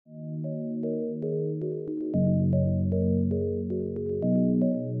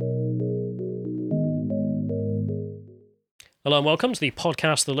Hello and welcome to the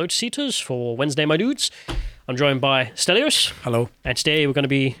podcast, The Lotus Eaters, for Wednesday, my dudes. I'm joined by Stelios. Hello. And today we're going to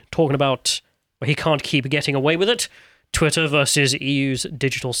be talking about where he can't keep getting away with it. Twitter versus EU's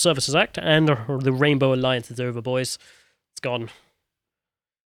Digital Services Act, and the Rainbow Alliance is over, boys. It's gone.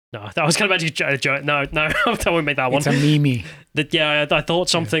 No, I was going to make a joke. No, I won't make that one. It's a meme. I thought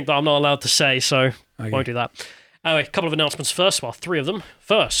something that I'm not allowed to say, so won't do that. Anyway, a couple of announcements first. Well, three of them.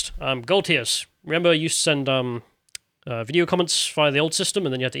 First, gold tiers. Remember, you used to send video comments via the old system,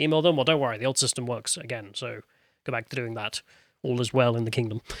 and then you had to email them? Well, don't worry, the old system works again, so go back to doing that. All is well in the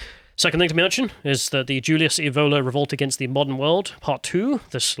kingdom. Second thing to mention is that the Julius Evola Revolt Against the Modern World, Part 2,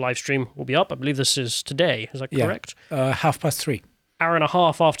 this live stream will be up. I believe this is today. Is that correct? 3:30. Hour and a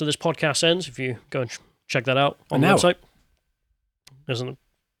half after this podcast ends, if you go and check that out on the website. Is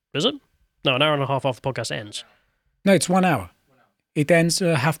it? No, an hour and a half after the podcast ends. No, it's 1 hour. It ends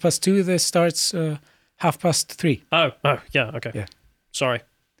 2:30. This starts 3:30. Oh, yeah, okay. Yeah. Sorry.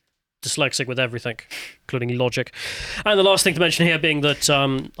 Dyslexic with everything, including logic. And the last thing to mention here being that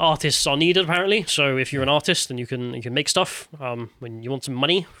artists are needed, apparently. So if you're an artist, then you can make stuff when you want some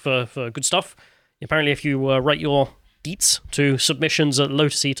money for good stuff. Apparently, if you write your deets to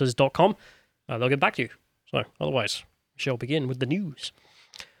submissions@lotuseaters.com, they'll get back to you. So otherwise, we shall begin with the news.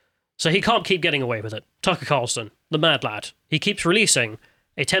 So he can't keep getting away with it. Tucker Carlson, the mad lad, he keeps releasing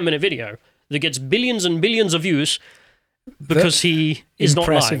a 10-minute video that gets billions and billions of views because he is not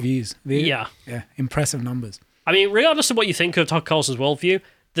lying. Impressive views. Yeah, impressive numbers. I mean, regardless of what you think of Tucker Carlson's worldview,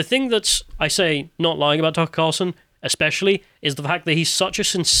 the thing that's, I say, not lying about Tucker Carlson, especially, is the fact that he's such a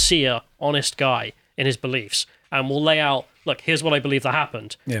sincere, honest guy in his beliefs, and will lay out, look, here's what I believe that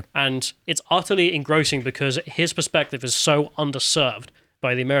happened. Yeah. And it's utterly engrossing because his perspective is so underserved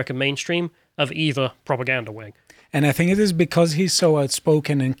by the American mainstream of either propaganda wing. And I think it is because he's so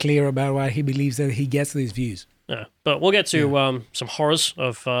outspoken and clear about why he believes that he gets these views. Yeah, but we'll get to some horrors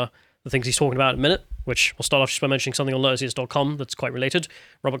of the things he's talking about in a minute, which we'll start off just by mentioning something on lotuseaters.com that's quite related.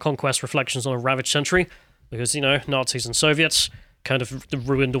 Robert Conquest Reflections on a Ravaged Century, because, Nazis and Soviets kind of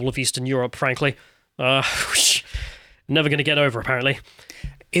ruined all of Eastern Europe, frankly. Which never going to get over, apparently.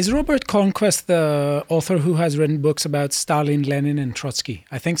 Is Robert Conquest the author who has written books about Stalin, Lenin, and Trotsky?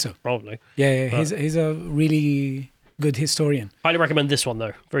 I think so. Probably. Yeah, he's a really good historian. Highly recommend this one,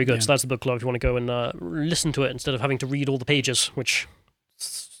 though. Very good. Yeah. So that's the book club if you want to go and listen to it instead of having to read all the pages, which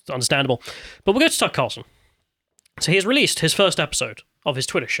is understandable. But we'll go to Tucker Carlson. So he has released his first episode of his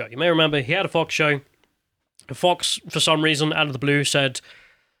Twitter show. You may remember he had a Fox show. Fox, for some reason, out of the blue, said,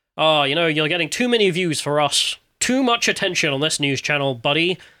 you're getting too many views for us. Too much attention on this news channel,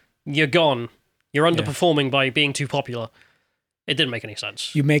 buddy. You're gone. You're underperforming by being too popular. It didn't make any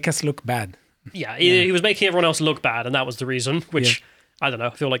sense. You make us look bad. Yeah, he was making everyone else look bad, and that was the reason, which, I don't know,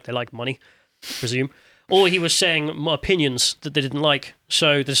 I feel like they like money, I presume. Or he was saying opinions that they didn't like,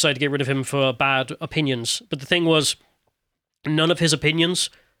 so they decided to get rid of him for bad opinions. But the thing was, none of his opinions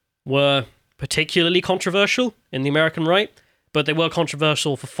were particularly controversial in the American right, but they were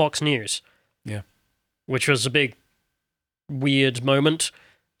controversial for Fox News. Yeah. Which was a big, weird moment.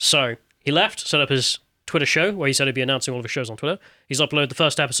 So he left, set up his Twitter show, where he said he'd be announcing all of his shows on Twitter. He's uploaded the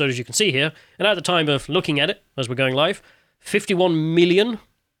first episode, as you can see here, and at the time of looking at it, as we're going live, 51 million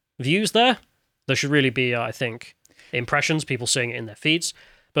views there. There should really be, I think, impressions, people seeing it in their feeds.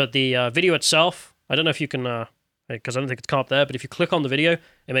 But the video itself, I don't know if you can, because I don't think it's come up there, but if you click on the video,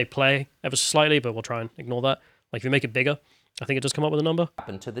 it may play ever so slightly, but we'll try and ignore that. Like, if you make it bigger, I think it does come up with a number.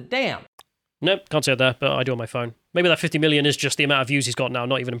 Happened to the dam. Nope, can't see it there, but I do on my phone. Maybe that 50 million is just the amount of views he's got now,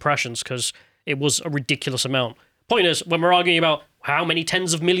 not even impressions, because it was a ridiculous amount. Point is, when we're arguing about how many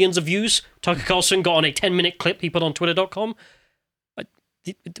tens of millions of views Tucker Carlson got on a 10-minute clip he put on Twitter.com,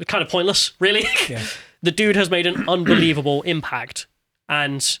 it's kind of pointless, really. Yeah. The dude has made an unbelievable impact,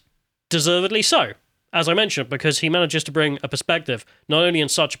 and deservedly so, as I mentioned, because he manages to bring a perspective, not only in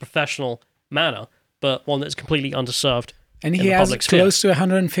such a professional manner, but one that's completely underserved. And he has close to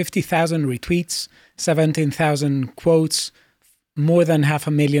 150,000 retweets, 17,000 quotes, more than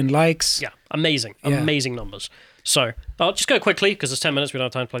 500,000 likes. Yeah, amazing numbers. So I'll just go quickly, because it's 10 minutes, we don't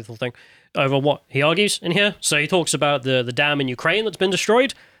have time to play the whole thing, over what he argues in here. So he talks about the dam in Ukraine that's been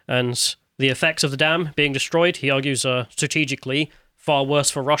destroyed, and the effects of the dam being destroyed. He argues strategically far worse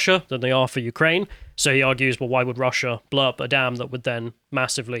for Russia than they are for Ukraine. So he argues, well, why would Russia blow up a dam that would then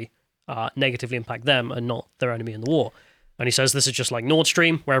massively negatively impact them and not their enemy in the war? And he says this is just like Nord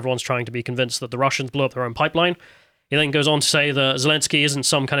Stream, where everyone's trying to be convinced that the Russians blew up their own pipeline. He then goes on to say that Zelensky isn't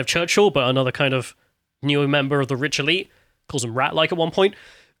some kind of Churchill, but another kind of new member of the rich elite. Calls him rat-like at one point.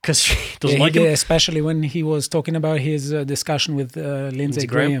 because she doesn't he like did, him. especially when he was talking about his discussion with Lindsey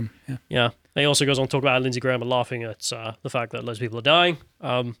Graham. Yeah. Yeah. He also goes on to talk about Lindsey Graham and laughing at the fact that loads of people are dying.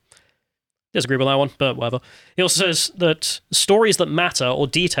 Disagree with that one, but whatever. He also says that stories that matter or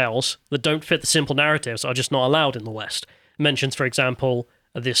details that don't fit the simple narratives are just not allowed in the West. Mentions, for example,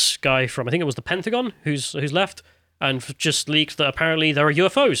 this guy from, I think it was the Pentagon, who's left, and just leaked that apparently there are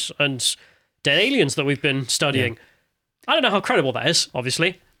UFOs and dead aliens that we've been studying. Yeah. I don't know how credible that is,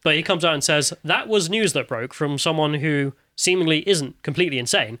 obviously, but he comes out and says that was news that broke from someone who seemingly isn't completely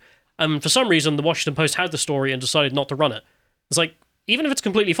insane. And for some reason, the Washington Post had the story and decided not to run it. It's like, even if it's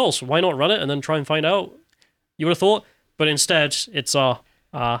completely false, why not run it and then try and find out? You would have thought. But instead, it's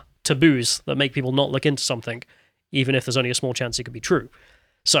taboos that make people not look into something, even if there's only a small chance it could be true.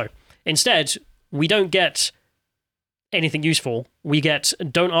 So, instead, we don't get anything useful. We get,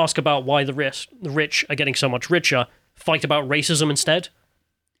 don't ask about why the rich are getting so much richer, fight about racism instead.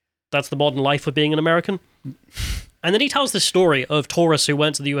 That's the modern life of being an American. And then he tells this story of tourists who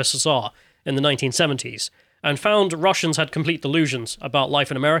went to the USSR in the 1970s and found Russians had complete delusions about life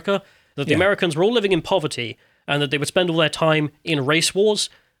in America, that the Americans were all living in poverty, and that they would spend all their time in race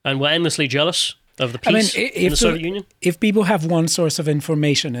wars and were endlessly jealous of the peace in the Soviet Union. If people have one source of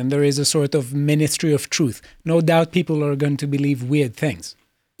information and there is a sort of ministry of truth, no doubt people are going to believe weird things.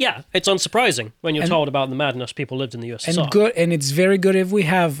 Yeah, it's unsurprising when you're told about the madness people lived in the USSR. And it's very good if we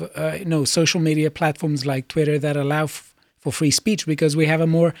have social media platforms like Twitter that allow for free speech, because we have a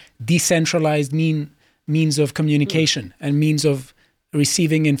more decentralized means of communication and means of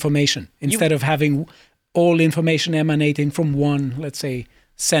receiving information instead of having all information emanating from one, let's say,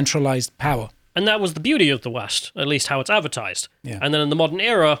 centralized power. And that was the beauty of the West, at least how it's advertised. Yeah. And then in the modern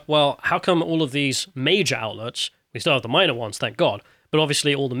era, well, how come all of these major outlets, we still have the minor ones, thank God, but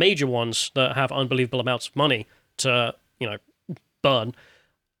obviously all the major ones that have unbelievable amounts of money to, burn,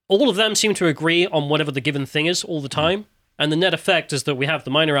 all of them seem to agree on whatever the given thing is all the time. And the net effect is that we have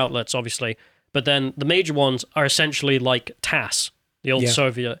the minor outlets, obviously, but then the major ones are essentially like TASS, the old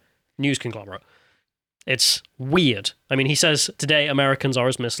Soviet news conglomerate. It's weird. I mean, he says today Americans are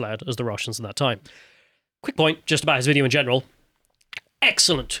as misled as the Russians at that time. Quick point just about his video in general.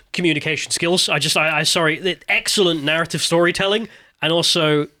 Excellent communication skills. Excellent narrative storytelling. And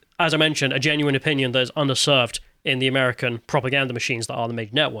also, as I mentioned, a genuine opinion that is underserved in the American propaganda machines that are the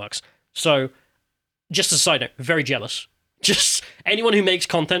major networks. So, just as a side note, very jealous. Just anyone who makes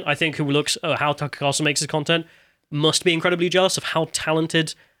content, I think, who looks at how Tucker Carlson makes his content, must be incredibly jealous of how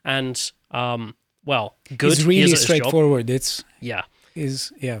talented and, good it's really he is at straightforward. His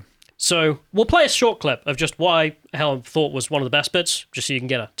job. So we'll play a short clip of just why Helen thought was one of the best bits, just so you can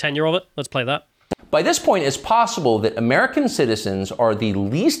get a tenure of it. Let's play that. By this point, it's possible that American citizens are the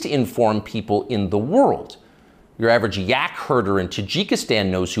least informed people in the world. Your average yak herder in Tajikistan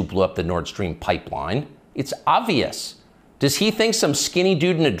knows who blew up the Nord Stream pipeline. It's obvious. Does he think some skinny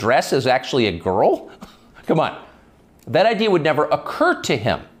dude in a dress is actually a girl? Come on. That idea would never occur to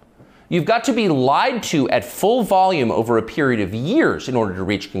him. You've got to be lied to at full volume over a period of years in order to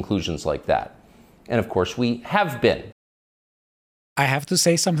reach conclusions like that. And of course, we have been. I have to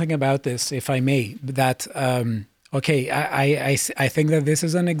say something about this, if I may, that, I think that this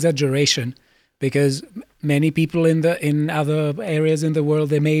is an exaggeration, because many people in other areas in the world,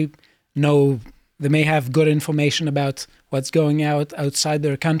 they may have good information about what's going outside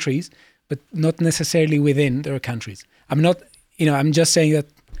their countries, but not necessarily within their countries. I'm just saying that,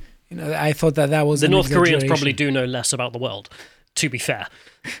 I thought that was the North Koreans probably do know less about the world, to be fair.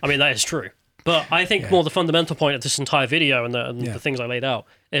 I mean, that is true. But I think more the fundamental point of this entire video and the things I laid out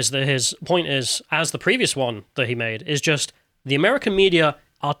is that his point is, as the previous one that he made, is just the American media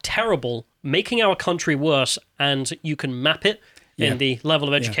are terrible, making our country worse, and you can map it in the level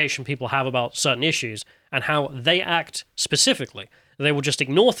of education people have about certain issues and how they act specifically. They will just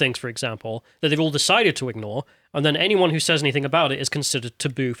ignore things, for example, that they've all decided to ignore, and then anyone who says anything about it is considered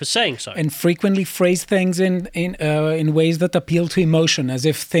taboo for saying so. And frequently phrase things in ways that appeal to emotion, as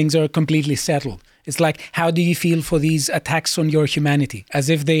if things are completely settled. It's like, how do you feel for these attacks on your humanity? As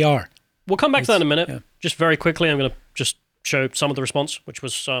if they are. We'll come back to that in a minute. Yeah. Just very quickly, I'm going to just show some of the response, which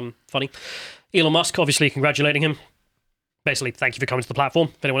was funny. Elon Musk, obviously congratulating him. Basically, thank you for coming to the platform.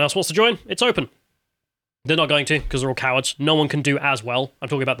 If anyone else wants to join, it's open. They're not going to, because they're all cowards. No one can do as well. I'm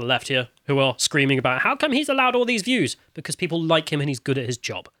talking about the left here, who are screaming about, how come he's allowed all these views? Because people like him and he's good at his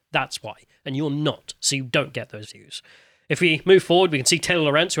job. That's why. And you're not, so you don't get those views. If we move forward, we can see Taylor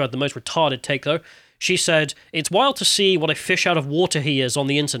Lorenz, who had the most retarded take, though. She said, it's wild to see what a fish out of water he is on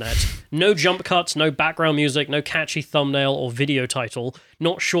the internet. No jump cuts, no background music, no catchy thumbnail or video title.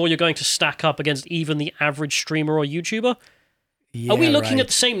 Not sure you're going to stack up against even the average streamer or YouTuber? Yeah, Are we looking right. at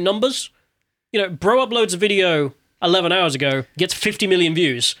the same numbers? You know, bro uploads a video 11 hours ago, gets 50 million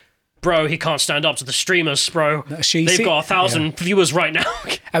views. Bro, he can't stand up to the streamers, bro. They've got 1,000 viewers right now.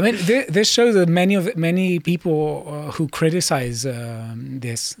 I mean, this shows that many people who criticize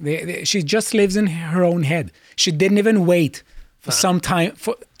this, she just lives in her own head. She didn't even wait for some time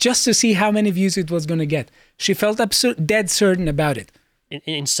just to see how many views it was going to get. She felt dead certain about it.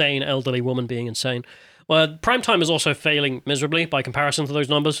 Insane elderly woman being insane. Well, primetime is also failing miserably by comparison to those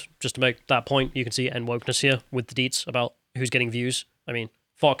numbers. Just to make that point, you can see wokeness here with the deets about who's getting views. I mean,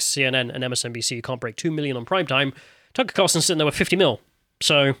 Fox, CNN, and MSNBC can't break 2 million on primetime. Tucker Carlson's sitting there with 50 mil.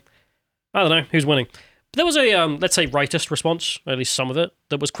 So, I don't know, who's winning? But there was a, let's say, rightist response, at least some of it,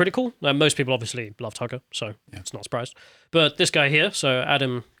 that was critical. Most people obviously love Tucker, so it's not surprised. But this guy here, so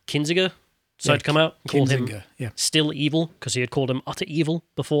Adam Kinzinger, decided to come out and call him still evil, because he had called him utter evil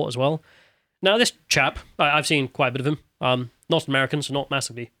before as well. Now, this chap, I've seen quite a bit of him. Not American, so not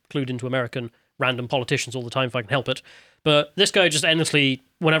massively clued into American random politicians all the time if I can help it. But this guy just endlessly,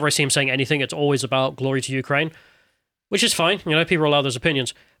 whenever I see him saying anything, it's always about glory to Ukraine, which is fine. You know, people are allowed those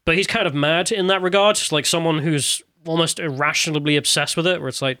opinions. But he's kind of mad in that regard, like someone who's almost irrationally obsessed with it, where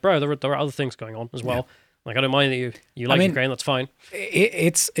it's like, bro, there are other things going on as well. Yeah. Like, I don't mind that you like Ukraine, that's fine.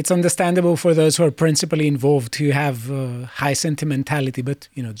 It's understandable for those who are principally involved to have high sentimentality, but,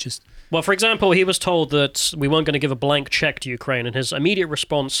 you know, just... Well, for example, he was told that we weren't going to give a blank check to Ukraine, and his immediate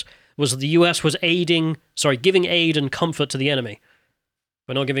response was that the US was giving aid and comfort to the enemy.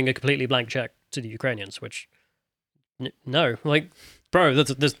 We're not giving a completely blank check to the Ukrainians, which... No, like... Bro,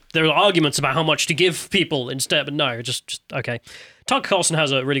 there are arguments about how much to give people instead, but no, just okay. Tucker Carlson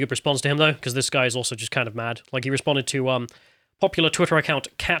has a really good response to him, though, because this guy is also just kind of mad. Like, he responded to popular Twitter account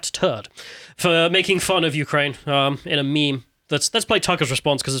Cat Turd for making fun of Ukraine in a meme. Let's play Tucker's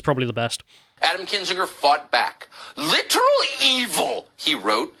response, because it's probably the best. Adam Kinzinger fought back. Literal evil, he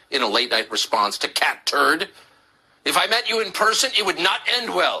wrote in a late-night response to Cat Turd. If I met you in person, it would not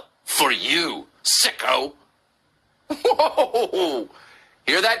end well. For you, sicko. Whoa!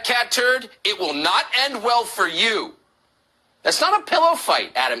 Hear that, Cat Turd? It will not end well for you. That's not a pillow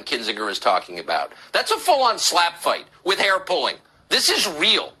fight Adam Kinzinger is talking about. That's a full-on slap fight with hair pulling. This is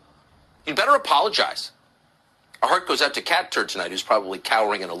real. You'd better apologize. Our heart goes out to Cat Turd tonight, who's probably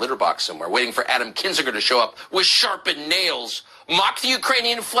cowering in a litter box somewhere, waiting for Adam Kinzinger to show up with sharpened nails. Mock the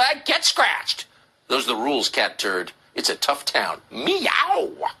Ukrainian flag, get scratched. Those are the rules, Cat Turd. It's a tough town.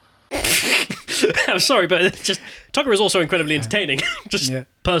 Meow. I'm sorry, but it's just Tucker is also incredibly entertaining,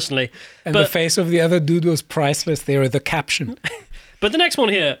 personally. And the face of the other dude was priceless there, the caption. But the next one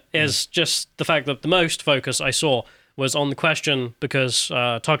here is just the fact that the most focus I saw was on the question, because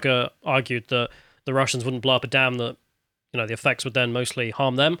Tucker argued that the Russians wouldn't blow up a dam, that, you know, the effects would then mostly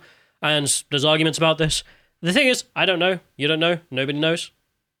harm them. And there's arguments about this. The thing is, I don't know. You don't know. Nobody knows.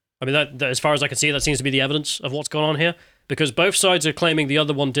 I mean, that as far as I can see, that seems to be the evidence of what's going on here. Because both sides are claiming the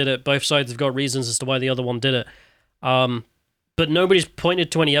other one did it. Both sides have got reasons as to why the other one did it. But nobody's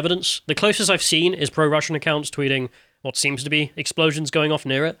pointed to any evidence. The closest I've seen is pro-Russian accounts tweeting what seems to be explosions going off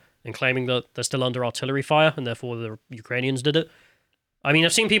near it and claiming that they're still under artillery fire and therefore the Ukrainians did it. I mean,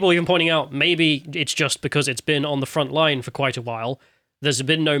 I've seen people even pointing out maybe it's just because it's been on the front line for quite a while. There's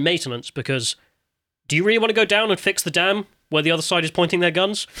been no maintenance because do you really want to go down and fix the dam where the other side is pointing their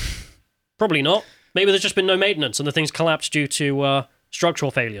guns? Probably not. Maybe there's just been no maintenance and the thing's collapsed due to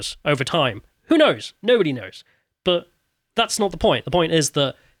structural failures over time. Who knows? Nobody knows. But that's not the point. The point is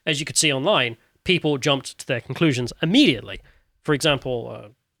that, as you could see online, people jumped to their conclusions immediately. For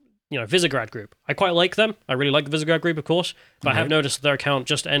example, Visegrad Group. I quite like them. I really like the Visegrad Group, of course. But I have noticed that their account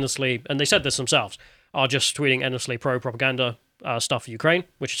just endlessly, and they said this themselves, are just tweeting endlessly pro-propaganda stuff for Ukraine,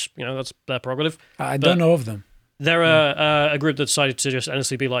 which, that's their prerogative. I don't know of them. They're a group that decided to just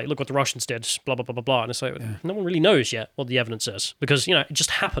endlessly be like, look what the Russians did, blah, blah, blah, blah, blah. And it's like, no one really knows yet what the evidence is. Because, it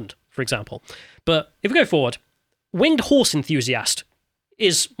just happened, for example. But if we go forward, winged horse enthusiast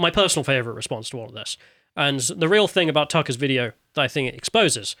is my personal favorite response to all of this. And the real thing about Tucker's video that I think it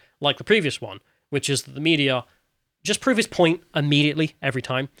exposes, like the previous one, which is that the media just prove his point immediately, every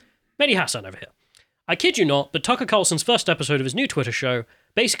time. Mehdi Hassan over here. I kid you not, but Tucker Carlson's first episode of his new Twitter show,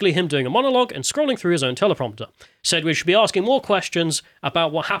 basically him doing a monologue and scrolling through his own teleprompter, said we should be asking more questions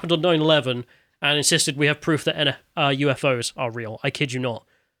about what happened on 9/11 and insisted we have proof that UFOs are real. I kid you not.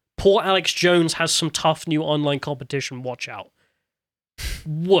 Poor Alex Jones has some tough new online competition. Watch out.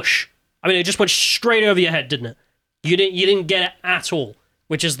 Whoosh. I mean, it just went straight over your head, didn't it? You didn't get it at all.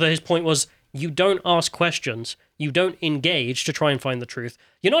 Which is his point was, you don't ask questions. You don't engage to try and find the truth.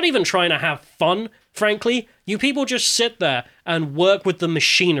 You're not even trying to have fun, frankly. You people just sit there and work with the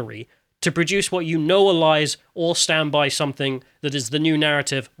machinery to produce what you know are lies or stand by something that is the new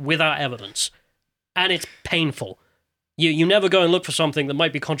narrative without evidence. And it's painful. You never go and look for something that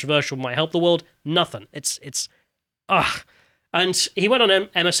might be controversial, might help the world. Nothing. It's And he went on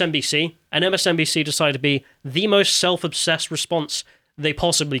MSNBC, and MSNBC decided to be the most self-obsessed response they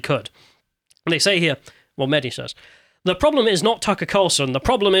possibly could. And they say here, well, Mehdi says, the problem is not Tucker Carlson, the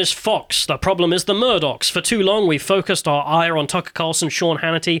problem is Fox, the problem is the Murdochs. For too long, we've focused our ire on Tucker Carlson, Sean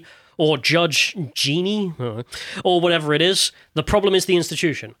Hannity, or Judge Jeannie, or whatever it is. The problem is the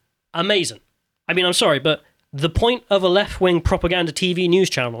institution. Amazing. I mean, I'm sorry, but the point of a left-wing propaganda TV news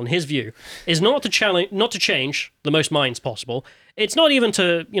channel, in his view, is not to change the most minds possible. It's not even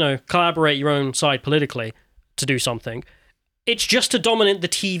to, collaborate your own side politically to do something. It's just to dominate the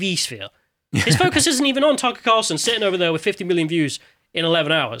TV sphere. His focus isn't even on Tucker Carlson sitting over there with 50 million views in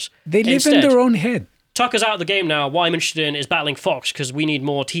 11 hours. They live in their own head. Tucker's out of the game now. What I'm interested in is battling Fox because we need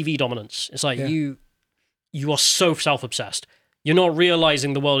more TV dominance. It's like you are so self-obsessed. You're not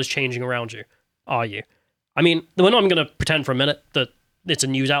realizing the world is changing around you, are you? I mean, we're not going to pretend for a minute that it's a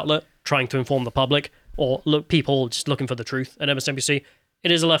news outlet trying to inform the public or people just looking for the truth at MSNBC.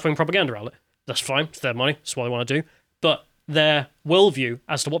 It is a left-wing propaganda outlet. That's fine. It's their money. That's what they want to do. But their worldview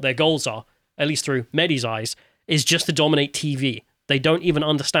as to what their goals are, at least through Mehdi's eyes, is just to dominate TV. They don't even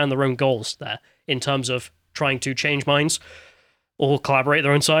understand their own goals there in terms of trying to change minds or collaborate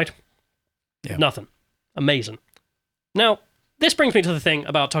their own side. Yeah. Nothing. Amazing. Now, this brings me to the thing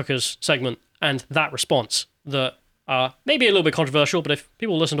about Tucker's segment and that response that may be a little bit controversial, but if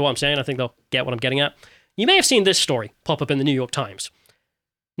people listen to what I'm saying, I think they'll get what I'm getting at. You may have seen this story pop up in the New York Times.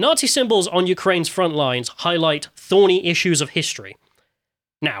 Nazi symbols on Ukraine's front lines highlight thorny issues of history.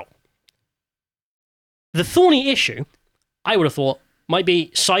 Now, the thorny issue, I would have thought, might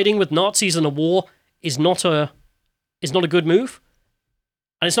be siding with Nazis in a war is not a good move.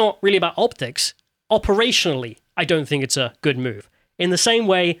 And it's not really about optics. Operationally, I don't think it's a good move. In the same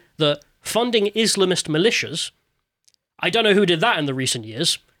way that funding Islamist militias, I don't know who did that in the recent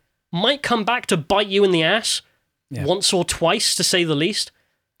years, might come back to bite you in the ass once or twice, to say the least.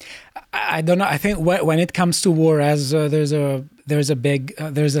 I don't know. I think when it comes to war, as there's a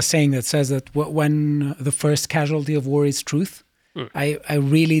saying that says that when the first casualty of war is truth. I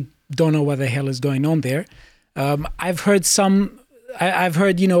really don't know what the hell is going on there. I've heard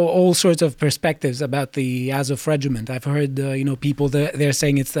all sorts of perspectives about the Azov regiment. I've heard people they're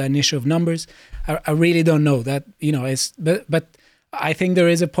saying it's an issue of numbers. I really don't know that but I think there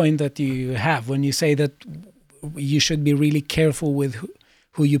is a point that you have when you say that you should be really careful with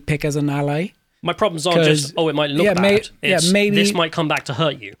who you pick as an ally. My problems aren't just it might look bad. Maybe this might come back to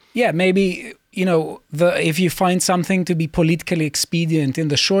hurt you. Yeah, maybe if you find something to be politically expedient in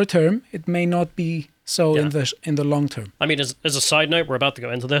the short term, it may not be so in the long term. I mean, as a side note, we're about to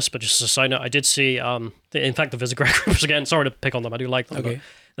go into this, but just as a side note, I did see, in fact, the Visegrad groups again. Sorry to pick on them, I do like them. Okay.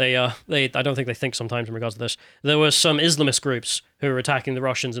 They I don't think they think sometimes in regards to this. There were some Islamist groups who were attacking the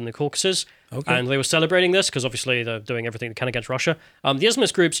Russians in the Caucasus, and they were celebrating this because obviously they're doing everything they can against Russia. The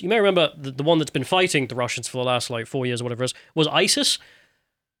Islamist groups, you may remember the one that's been fighting the Russians for the last 4 years or whatever it was ISIS.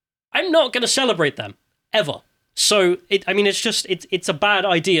 I'm not going to celebrate them ever. So it's a bad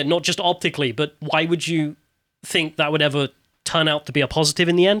idea, not just optically, but why would you think that would ever turn out to be a positive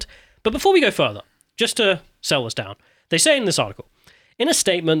in the end? But before we go further, just to sell this down, they say in this article, in a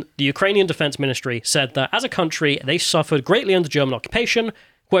statement, the Ukrainian Defense Ministry said that as a country, they suffered greatly under German occupation.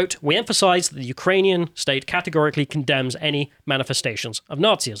 Quote, we emphasize that the Ukrainian state categorically condemns any manifestations of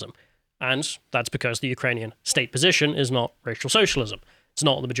Nazism. And that's because the Ukrainian state position is not racial socialism. It's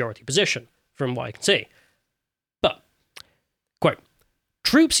not the majority position, from what I can see. But, quote,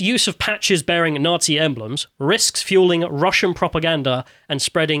 troops' use of patches bearing Nazi emblems risks fueling Russian propaganda and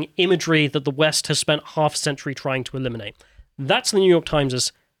spreading imagery that the West has spent half a century trying to eliminate. That's the New York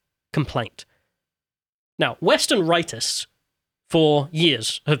Times' complaint. Now, Western rightists, for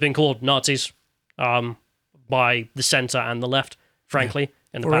years, have been called Nazis by the center and the left, frankly,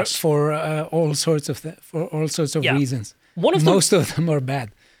 in the past. For all sorts of reasons. Most of them are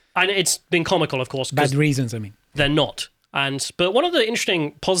bad. And it's been comical, of course. Bad reasons, I mean. They're not. But one of the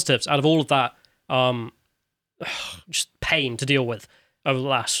interesting positives out of all of that just pain to deal with over the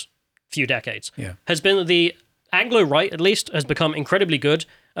last few decades has been that the Anglo-right, at least, has become incredibly good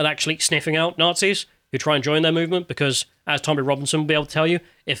at actually sniffing out Nazis who try and join their movement because, as Tommy Robinson will be able to tell you,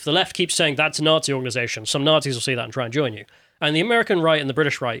 if the left keeps saying that's a Nazi organization, some Nazis will see that and try and join you. And the American right and the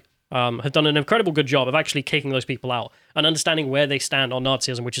British right have done an incredible good job of actually kicking those people out and understanding where they stand on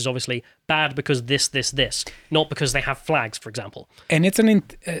Nazism, which is obviously bad because this, not because they have flags, for example. And it's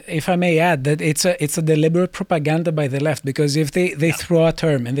if I may add, that it's a deliberate propaganda by the left, because if they throw a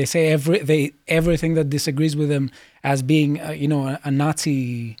term and they say everything that disagrees with them as being a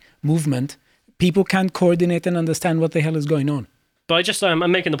Nazi movement, people can't coordinate and understand what the hell is going on. But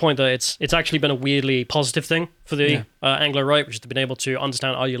I'm making the point that it's actually been a weirdly positive thing for the Anglo-right, which has been able to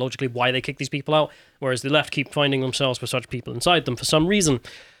understand ideologically why they kick these people out, whereas the left keep finding themselves with such people inside them for some reason.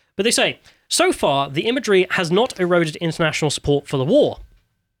 But they say, so far, the imagery has not eroded international support for the war.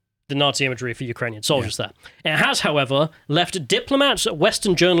 The Nazi imagery for Ukrainian soldiers there. It has, however, left diplomats,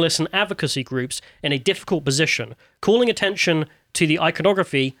 Western journalists, and advocacy groups in a difficult position, calling attention to the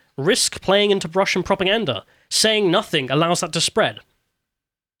iconography, risk playing into Russian propaganda. Saying nothing allows that to spread.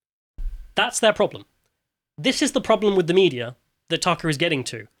 That's their problem. This is the problem with the media that Tucker is getting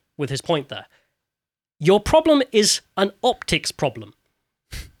to with his point there. Your problem is an optics problem.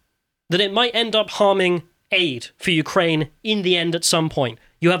 That it might end up harming aid for Ukraine in the end at some point.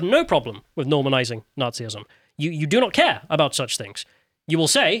 You have no problem with normalizing Nazism. You do not care about such things. You will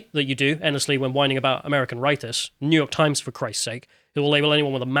say that you do endlessly when whining about American rightists, New York Times for Christ's sake, who will label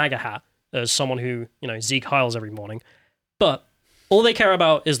anyone with a MAGA hat as someone who, Zeke Hiles every morning. But all they care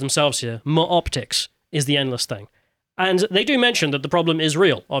about is themselves here. More optics is the endless thing. And they do mention that the problem is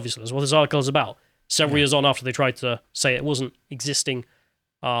real, obviously. That's what this article is about. Several years on after they tried to say it wasn't existing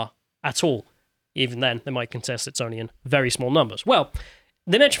at all. Even then, they might contest it's only in very small numbers. Well,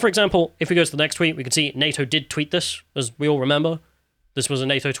 they mentioned, for example, if we go to the next tweet, we can see NATO did tweet this, as we all remember. This was a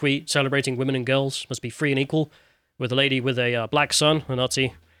NATO tweet celebrating women and girls must be free and equal, with a lady with a black sun, a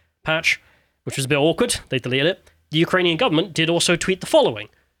Nazi patch, which was a bit awkward. They deleted it. The Ukrainian government did also tweet the following,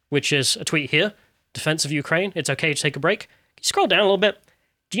 which is a tweet here: defense of Ukraine. It's okay to take a break. Can you scroll down a little bit?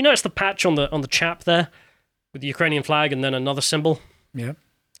 Do you notice the patch on the chap there with the Ukrainian flag and then another symbol? Yeah.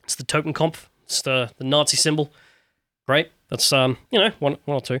 It's the Totenkopf. It's the Nazi symbol. Great. That's one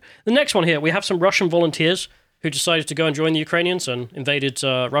or two. The next one here, we have some Russian volunteers who decided to go and join the Ukrainians and invaded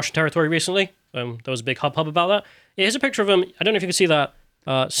Russian territory recently. There was a big hubbub about that. Here's a picture of them. I don't know if you can see that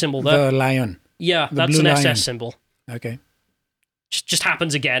symbol there. The lion. Yeah, that's an SS symbol. Okay. Just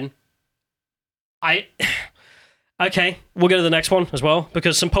happens again. Okay, we'll go to the next one as well,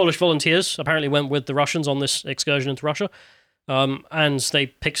 because some Polish volunteers apparently went with the Russians on this excursion into Russia, and they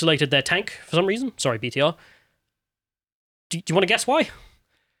pixelated their tank for some reason. Sorry, BTR. Do you want to guess why?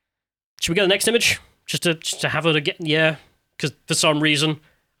 Should we go to the next image? Just to have it again? Yeah, because for some reason,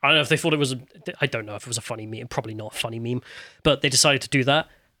 I don't know if they thought it was I don't know if it was a funny meme. Probably not a funny meme, but they decided to do that.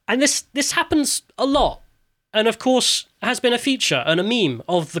 And this happens a lot. And of course, has been a feature and a meme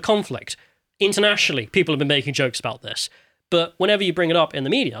of the conflict. Internationally, people have been making jokes about this. But whenever you bring it up in the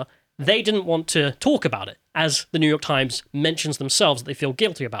media, they didn't want to talk about it, as the New York Times mentions themselves that they feel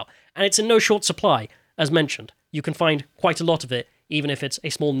guilty about. And it's in no short supply, as mentioned. You can find quite a lot of it, even if it's a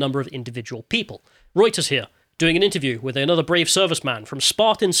small number of individual people. Reuters here, doing an interview with another brave serviceman from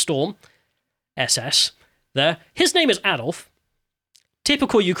Spartan Storm, SS, there. His name is Adolf.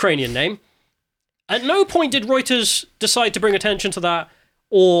 Typical Ukrainian name. At no point did Reuters decide to bring attention to that,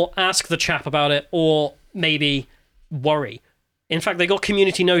 or ask the chap about it, or maybe worry. In fact, they got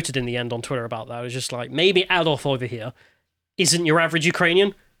community noted in the end on Twitter about that. It was just like, maybe Adolf over here isn't your average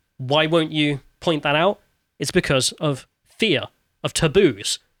Ukrainian. Why won't you point that out? It's because of fear, of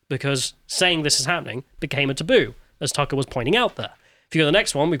taboos, because saying this is happening became a taboo, as Tucker was pointing out there. If you go to the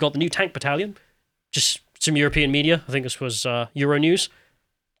next one, we've got the new tank battalion. Just some European media. I think this was Euronews.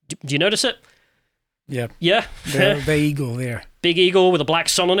 Do you notice it? Yeah. Yeah. The eagle there. Big eagle with a black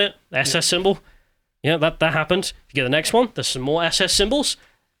sun on it, the SS symbol. Yeah, that happened. If you get the next one, there's some more SS symbols.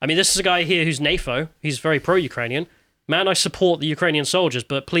 I mean, this is a guy here who's NAFO. He's very pro-Ukrainian. Man, I support the Ukrainian soldiers,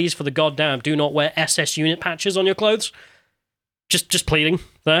 but please, for the goddamn, do not wear SS unit patches on your clothes. Just pleading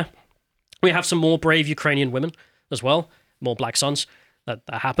there. We have some more brave Ukrainian women as well. More black suns. That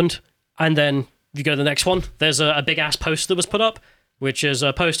happened. And then, if you go to the next one, there's a big-ass poster that was put up, which is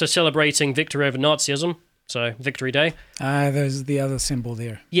a poster celebrating victory over Nazism. So, Victory Day. There's the other symbol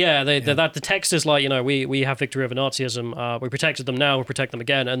there. Yeah, the text is like, we have victory over Nazism. We protected them now, we protect them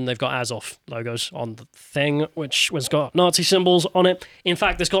again. And they've got Azov logos on the thing, which has got Nazi symbols on it. In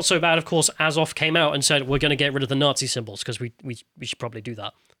fact, this got so bad, of course, Azov came out and said, we're going to get rid of the Nazi symbols, because we should probably do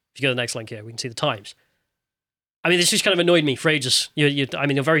that. If you go to the next link here, we can see the Times. I mean, this just kind of annoyed me for ages. I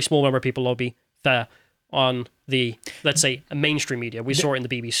mean, a very small number of people, I'll be fair, on the, let's say, mainstream media. We saw it in the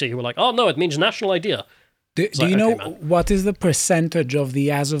BBC, who were like, oh, no, it means national idea. Do you know what is the percentage of the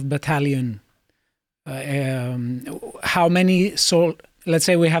Azov battalion? How many let's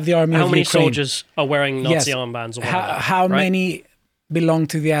say we have the army How of many Ukraine. soldiers are wearing Nazi Yes. armbands or whatever? How right? many belong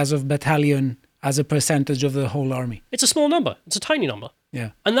to the Azov battalion as a percentage of the whole army? It's a small number. It's a tiny number.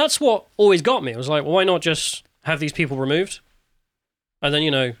 Yeah. And that's what always got me. I was like, well, why not just have these people removed? And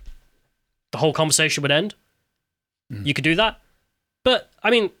then, the whole conversation would end. You could do that. But, I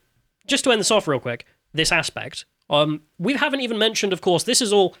mean, just to end this off real quick, this aspect, we haven't even mentioned, of course, this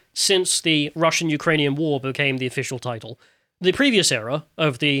is all since the Russian-Ukrainian war became the official title. The previous era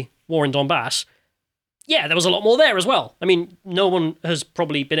of the war in Donbass, yeah, there was a lot more there as well. I mean, no one has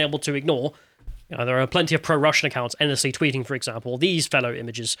probably been able to ignore. There are plenty of pro-Russian accounts endlessly tweeting, for example, these fellow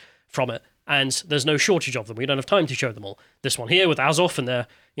images from it, and there's no shortage of them. We don't have time to show them all. This one here with Azov and their,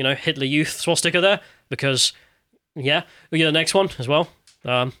 Hitler Youth swastika there, because, yeah, we get the next one as well.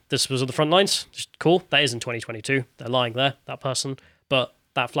 This was at the front lines. Just cool. That is in 2022. They're lying there, that person. But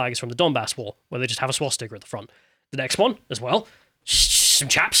that flag is from the Donbass war, where they just have a swastika at the front. The next one as well. Some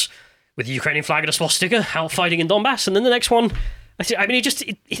chaps with the Ukrainian flag and a swastika out fighting in Donbass. And then the next one, I mean,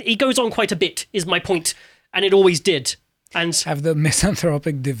 it goes on quite a bit, is my point. And it always did. And have the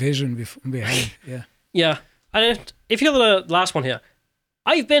misanthropic division behind. Yeah. Yeah. And if you look at the last one here,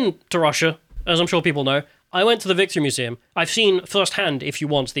 I've been to Russia, as I'm sure people know. I went to the Victory Museum. I've seen firsthand, if you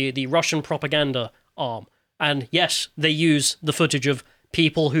want, the Russian propaganda arm. And yes, they use the footage of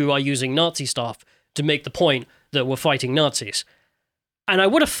people who are using Nazi stuff to make the point that we're fighting Nazis. And I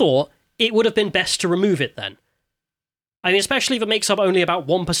would have thought it would have been best to remove it then. I mean, especially if it makes up only about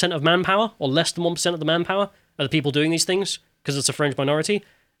 1% of manpower, or less than 1% of the manpower of the people doing these things, because it's a fringe minority,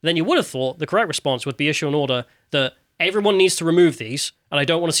 then you would have thought the correct response would be issue an order that everyone needs to remove these, and I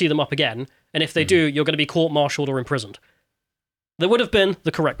don't want to see them up again, and if they do, you're going to be court-martialed or imprisoned. That would have been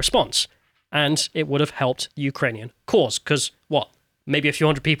the correct response, and it would have helped the Ukrainian cause, because, maybe a few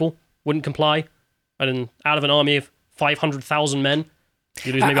hundred people wouldn't comply, and then out of an army of 500,000 men,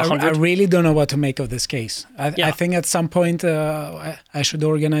 you lose maybe 100. I really don't know what to make of this case. I think at some point I should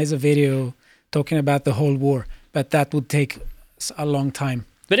organize a video talking about the whole war, but that would take a long time.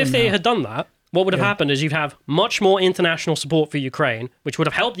 But if they had done that, what would have happened is you'd have much more international support for Ukraine, which would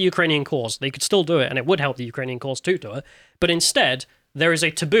have helped the Ukrainian cause. They could still do it, and it would help the Ukrainian cause to do it. But instead, there is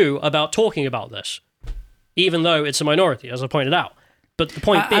a taboo about talking about this, even though it's a minority, as I pointed out. But the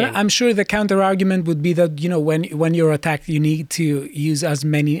point being, I'm sure the counter argument would be that when you're attacked, you need to use as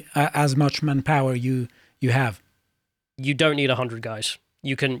much manpower you have. You don't need 100 guys.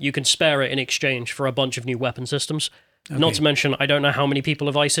 You can spare it in exchange for a bunch of new weapon systems. Okay. Not to mention, I don't know how many people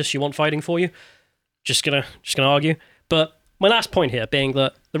of ISIS you want fighting for you. Just gonna argue. But my last point here being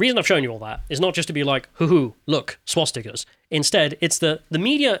that the reason I've shown you all that is not just to be like, hoo-hoo, look, swastikas. Instead, it's that the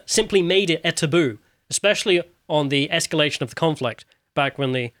media simply made it a taboo, especially on the escalation of the conflict back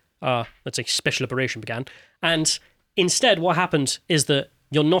when the, let's say, special operation began. And instead, what happened is that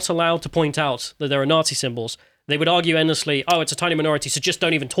you're not allowed to point out that there are Nazi symbols. They would argue endlessly, it's a tiny minority, so just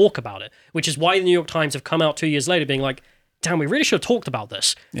don't even talk about it, which is why the New York Times have come out 2 years later being like, damn, we really should have talked about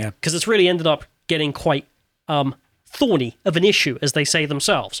this. Yeah. Because it's really ended up getting quite thorny of an issue, as they say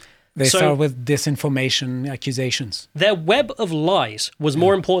themselves. They start with disinformation accusations. Their web of lies was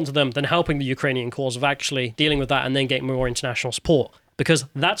more important to them than helping the Ukrainian cause of actually dealing with that and then getting more international support. Because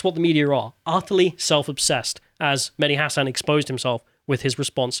that's what the media are, utterly self-obsessed, as Mehdi Hassan exposed himself with his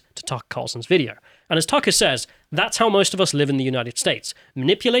response to Tucker Carlson's video. And as Tucker says, that's how most of us live in the United States,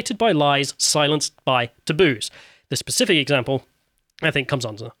 manipulated by lies, silenced by taboos. The specific example, I think, comes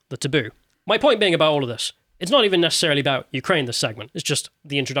under the taboo. My point being about all of this, it's not even necessarily about Ukraine, this segment. It's just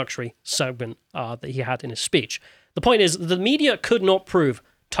the introductory segment that he had in his speech. The point is, the media could not prove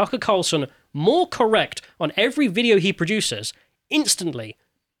Tucker Carlson more correct on every video he produces instantly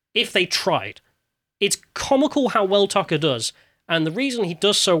if they tried. It's comical how well Tucker does, and the reason he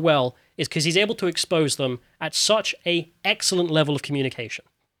does so well is because he's able to expose them at such an excellent level of communication.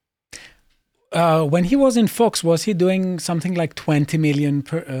 When he was in Fox, was he doing something like 20 million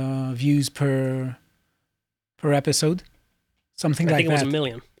views per episode? Something like that? I think it was 1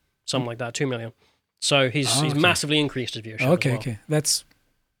 million. Something like that, 2 million. So he's massively increased his viewership. Okay. That's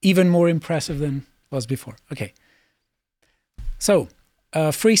even more impressive than was before. Okay. So,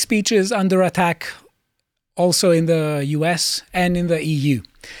 free speech is under attack also in the US and in the EU.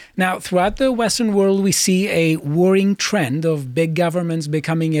 Now, throughout the Western world, we see a worrying trend of big governments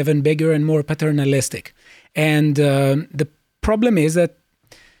becoming even bigger and more paternalistic. And the problem is that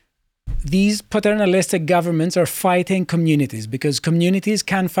these paternalistic governments are fighting communities because communities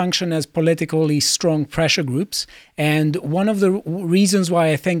can function as politically strong pressure groups. And one of the reasons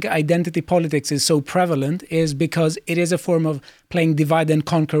why I think identity politics is so prevalent is because it is a form of playing divide and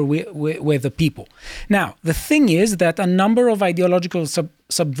conquer with the people. Now, the thing is that a number of ideological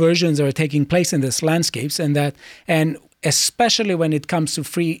subversions are taking place in this landscapes, and especially when it comes to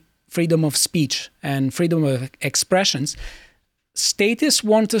freedom of speech and freedom of expressions, statists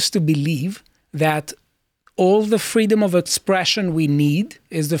want us to believe that all the freedom of expression we need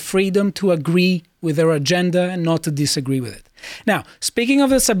is the freedom to agree with their agenda and not to disagree with it. Now, speaking of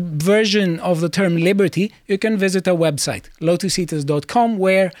the subversion of the term liberty, you can visit our website, lotuseaters.com,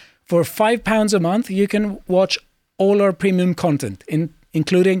 where for £5 a month, you can watch all our premium content,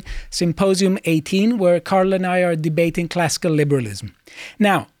 including Symposium 18, where Carl and I are debating classical liberalism.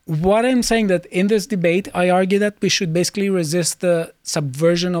 Now, what I'm saying that in this debate, I argue that we should basically resist the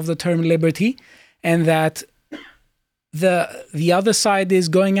subversion of the term liberty, and that the other side is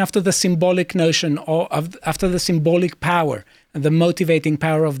going after the symbolic notion after the symbolic power and the motivating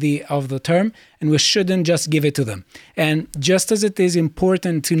power of the term, and we shouldn't just give it to them. And just as it is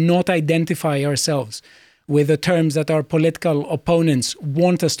important to not identify ourselves with the terms that our political opponents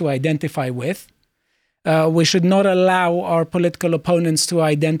want us to identify with, we should not allow our political opponents to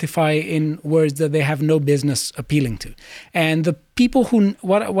identify in words that they have no business appealing to. And the people who,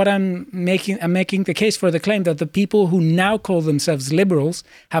 I'm making the case for the claim that the people who now call themselves liberals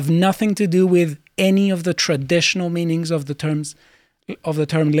have nothing to do with any of the traditional meanings of the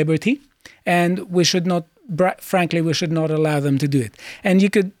term liberty, and we should not, frankly, we should not allow them to do it. And you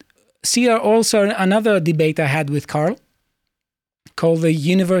could see also another debate I had with Carl, called the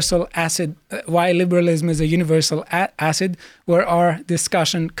universal acid, why liberalism is a universal acid, where our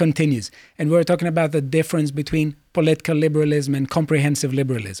discussion continues. And we're talking about the difference between political liberalism and comprehensive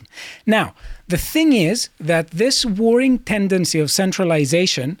liberalism. Now, the thing is that this warring tendency of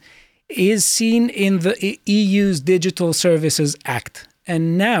centralization is seen in the EU's Digital Services Act.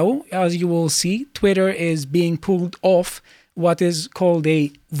 And now, as you will see, Twitter is being pulled off what is called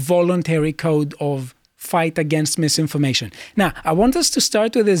a voluntary code of fight against misinformation. Now, I want us to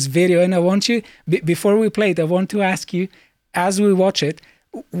start with this video, and I want you, before we play it, I want to ask you, as we watch it,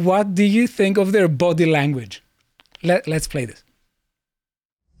 what do you think of their body language? Let's play this.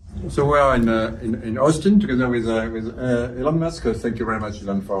 So we are in Austin together with Elon Musk. Thank you very much,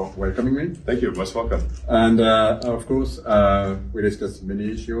 Elon, for welcoming me. Thank you. Most welcome. And of course, we discussed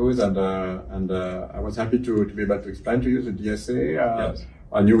many issues, and I was happy to be able to explain to you the DSA, yes.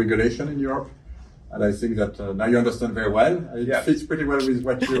 A new regulation in Europe. And I think that now you understand very well. It fits pretty well with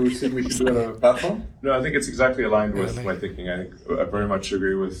what you think we should do on a platform. No, I think it's exactly aligned with my thinking. I very much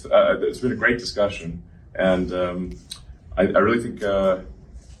agree with. It's been a great discussion, and I really think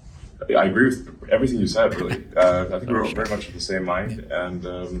I agree with everything you said. Really, I think we're very much of the same mind,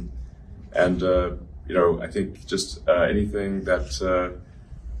 and I think just anything that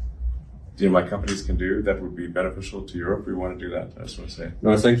my companies can do that would be beneficial to Europe, we want to do that. I just want to say.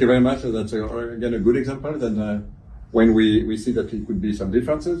 No, thank you very much. That's again a good example. Then when we see that it could be some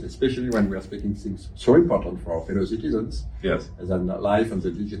differences, especially when we are speaking things so important for our fellow citizens, yes, as in life and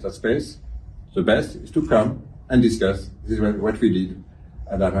the digital space, the best is to come and discuss. This is what we did,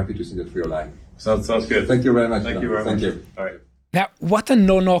 and I'm happy to see that we align. Sounds good. Thank you very much. Thank you very much. Thank you. All right. Now, what a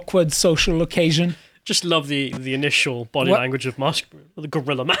non-awkward social occasion. Just love the initial body language of Musk, the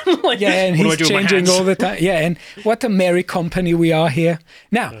gorilla man. And he's changing all the time. Yeah, and what a merry company we are here.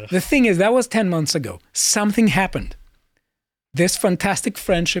 Now, the thing is, that was 10 months ago. Something happened. This fantastic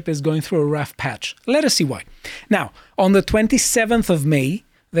friendship is going through a rough patch. Let us see why. Now, on the 27th of May,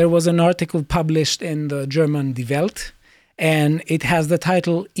 there was an article published in the German Die Welt, and it has the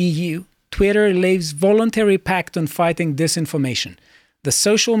title, EU, Twitter leaves voluntary pact on fighting disinformation. The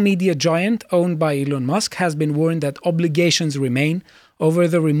social media giant owned by Elon Musk has been warned that obligations remain over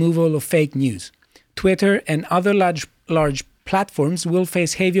the removal of fake news. Twitter and other large platforms will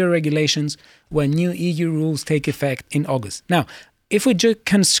face heavier regulations when new EU rules take effect in August. Now, if we just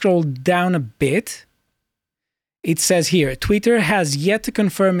can scroll down a bit, it says here, Twitter has yet to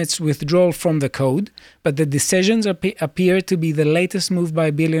confirm its withdrawal from the code, but the decisions appear to be the latest move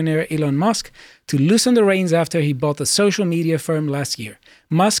by billionaire Elon Musk to loosen the reins after he bought a social media firm last year.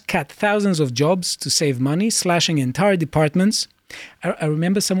 Musk cut thousands of jobs to save money, slashing entire departments. I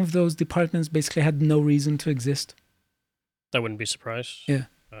remember some of those departments basically had no reason to exist. I wouldn't be surprised. Yeah.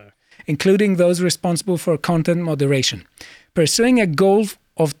 Including those responsible for content moderation. Pursuing a goal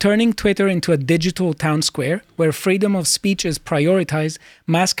of turning Twitter into a digital town square where freedom of speech is prioritized,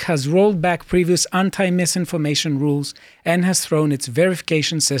 Musk has rolled back previous anti-misinformation rules and has thrown its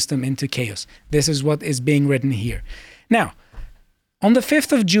verification system into chaos. This is what is being written here. Now, on the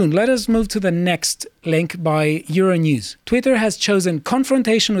 5th of June, let us move to the next link by Euronews. Twitter has chosen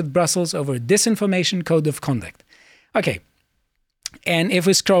confrontation with Brussels over disinformation code of conduct. Okay. And if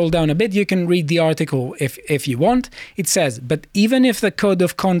we scroll down a bit, you can read the article if you want. It says, but even if the code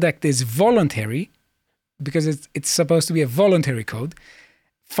of conduct is voluntary, because it's supposed to be a voluntary code,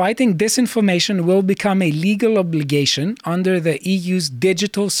 fighting disinformation will become a legal obligation under the EU's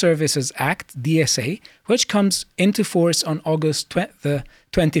Digital Services Act, DSA, which comes into force on August the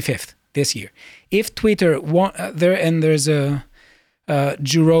 25th this year. If Twitter, there's a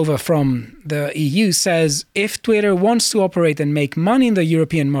Jourova from the EU says, if Twitter wants to operate and make money in the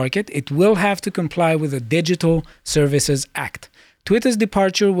European market, it will have to comply with the Digital Services Act. Twitter's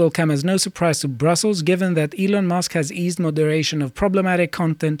departure will come as no surprise to Brussels, given that Elon Musk has eased moderation of problematic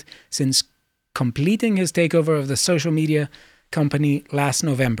content since completing his takeover of the social media company last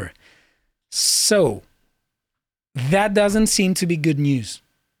November. So, that doesn't seem to be good news.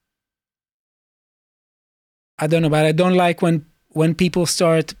 I don't know, but I don't like when people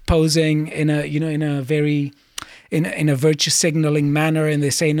start posing in a virtue signaling manner, and they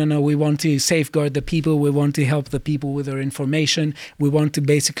say, no, we want to safeguard the people, we want to help the people with their information, we want to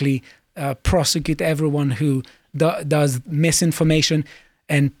basically prosecute everyone who does misinformation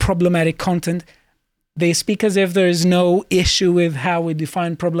and problematic content. They speak as if there is no issue with how we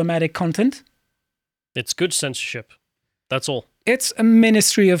define problematic content. It's good censorship. That's all. It's a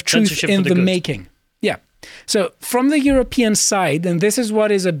ministry of truth Censorship in for the good. making. Yeah. So from the European side, and this is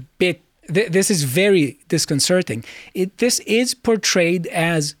what is a bit, this is very disconcerting. This is portrayed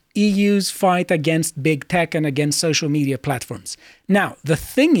as EU's fight against big tech and against social media platforms. Now, the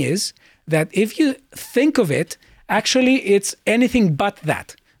thing is that if you think of it, actually it's anything but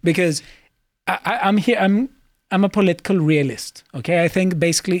that, because I'm a political realist. Okay, I think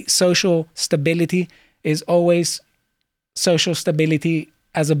basically social stability is always social stability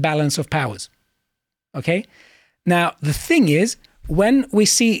as a balance of powers. Okay? Now, the thing is, when we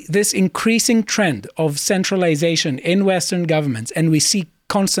see this increasing trend of centralization in Western governments, and we see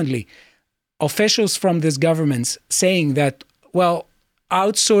constantly officials from these governments saying that, well,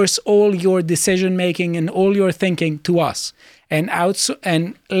 outsource all your decision-making and all your thinking to us, and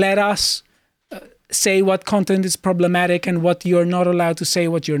let us say what content is problematic and what you're not allowed to say,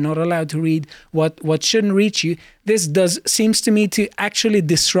 what you're not allowed to read, what shouldn't reach you. This seems to me to actually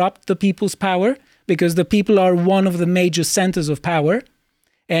disrupt the people's power, because the people are one of the major centers of power.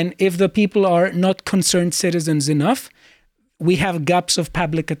 And if the people are not concerned citizens enough, we have gaps of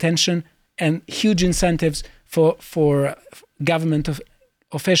public attention and huge incentives for government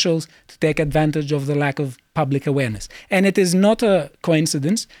officials to take advantage of the lack of public awareness. And it is not a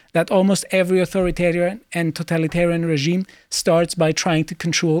coincidence that almost every authoritarian and totalitarian regime starts by trying to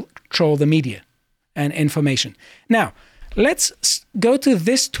control the media and information. Now, let's go to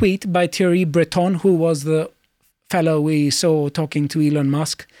this tweet by Thierry Breton, who was the fellow we saw talking to Elon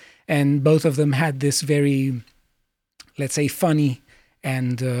Musk, and both of them had this very, let's say, funny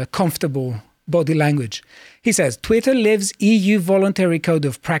and comfortable body language. He says, Twitter lives EU voluntary code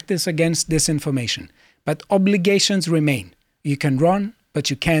of practice against disinformation, but obligations remain. You can run, but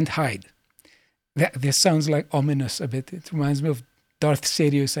you can't hide. This sounds like ominous a bit. It reminds me of Darth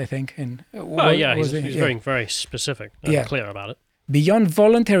Sidious, I think. He's very, very specific and clear about it. Beyond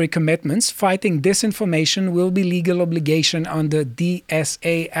voluntary commitments, fighting disinformation will be legal obligation under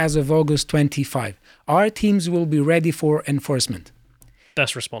DSA as of August 25. Our teams will be ready for enforcement.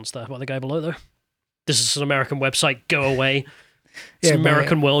 Best response there by the guy below, though. This is an American website. Go away. It's an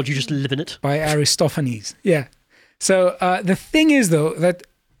American world. You just live in it. By Aristophanes. Yeah. So the thing is, though, that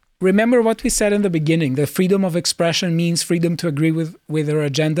remember what we said in the beginning, that freedom of expression means freedom to agree with their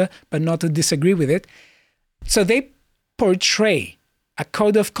agenda, but not to disagree with it. So they portray a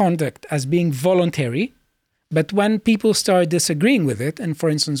code of conduct as being voluntary, but when people start disagreeing with it, and for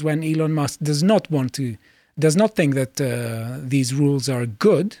instance, when Elon Musk does not think that these rules are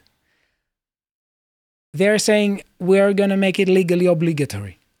good, they're saying, we're going to make it legally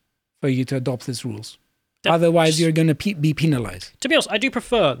obligatory for you to adopt these rules. Otherwise, you're going to be penalized. To be honest, I do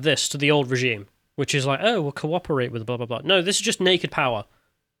prefer this to the old regime, which is like, oh, we'll cooperate with blah, blah, blah. No, this is just naked power,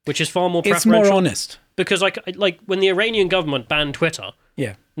 which is far more preferential. It's more honest. Because like when the Iranian government banned Twitter,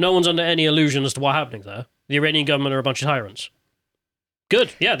 no one's under any illusion as to what's happening there. The Iranian government are a bunch of tyrants.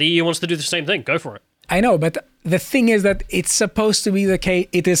 Good. Yeah, the EU wants to do the same thing. Go for it. I know, but the thing is that it's supposed to be the case.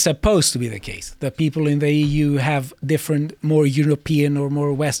 It is supposed to be the case that people in the EU have different, more European or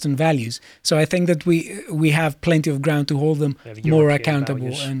more Western values. So I think that we have plenty of ground to hold them more accountable.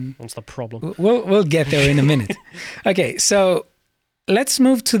 Values. And what's the problem? We'll get there in a minute. Okay, so let's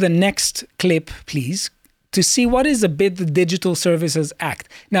move to the next clip, please, to see what is a bit the Digital Services Act.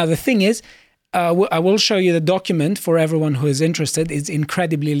 Now, the thing is, I will show you the document for everyone who is interested. It's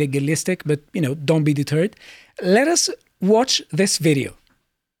incredibly legalistic, but, don't be deterred. Let us watch this video.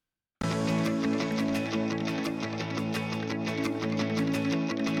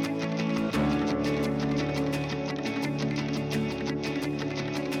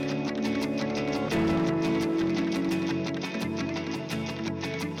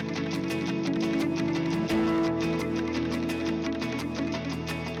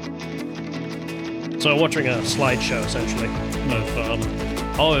 So watching a slideshow, essentially,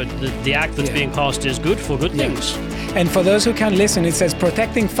 of the act that's being passed is good for good things. And for those who can't listen, it says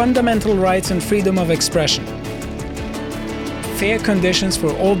protecting fundamental rights and freedom of expression. Fair conditions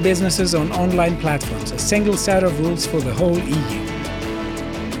for all businesses on online platforms. A single set of rules for the whole EU.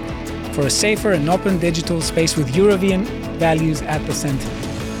 For a safer and open digital space with European values at the center.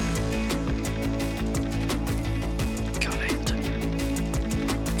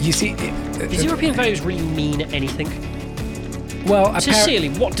 You see, does European values really mean anything? Well, sincerely,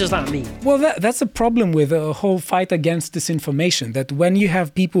 what does that mean? Well, that's the problem with the whole fight against disinformation, that when you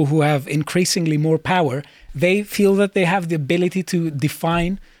have people who have increasingly more power, they feel that they have the ability to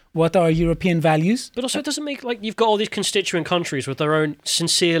define what are European values. But also it doesn't make, you've got all these constituent countries with their own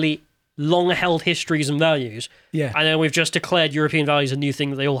sincerely long-held histories and values. Yeah. And then we've just declared European values a new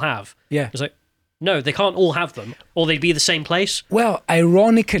thing that they all have. Yeah. It's like, no, they can't all have them, or they'd be the same place. Well,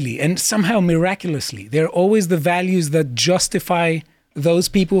 ironically and somehow miraculously, they're always the values that justify those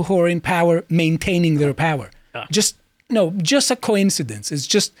people who are in power maintaining their power. Just a coincidence. It's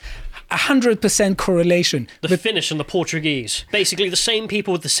just 100% correlation. The Finnish and the Portuguese, basically the same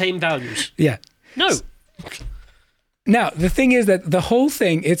people with the same values. Yeah. No. Now, the thing is that the whole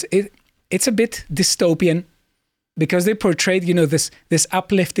thing, it's a bit dystopian. Because they portrayed, this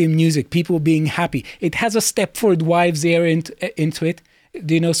uplifting music, people being happy. It has a Stepford Wives era into it.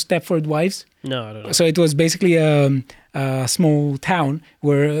 Do you know Stepford Wives? No, I don't know. So it was basically a small town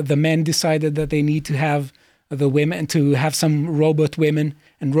where the men decided that they need to have the women, to have some robot women,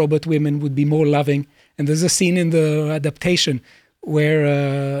 and robot women would be more loving. And there's a scene in the adaptation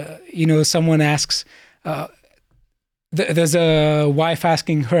where, someone asks, there's a wife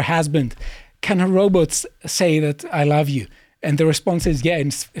asking her husband, can a robot say that I love you? And the response is, yeah, in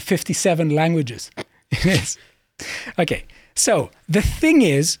 57 languages. Yes. Okay. So the thing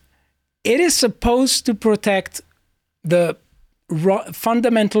is, it is supposed to protect the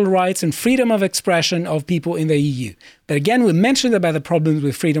fundamental rights and freedom of expression of people in the EU. But again, we mentioned about the problems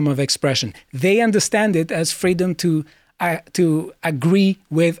with freedom of expression. They understand it as freedom to agree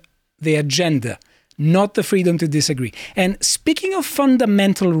with the agenda, not the freedom to disagree. And speaking of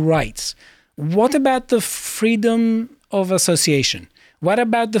fundamental rights, what about the freedom of association? What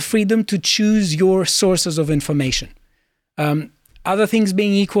about the freedom to choose your sources of information? Other things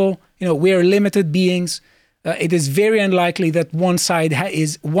being equal, we are limited beings. It is very unlikely that one side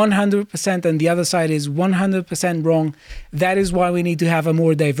is 100% and the other side is 100% wrong. That is why we need to have a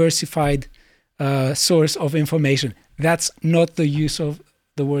more diversified source of information. That's not the use of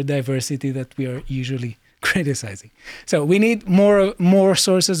the word diversity that we are usually criticizing. So we need more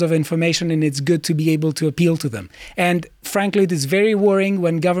sources of information, and it's good to be able to appeal to them. And frankly, it is very worrying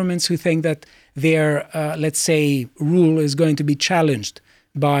when governments who think that their, let's say, rule is going to be challenged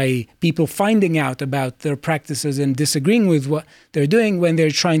by people finding out about their practices and disagreeing with what they're doing when they're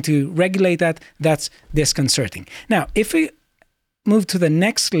trying to regulate that, that's disconcerting. Now, if we move to the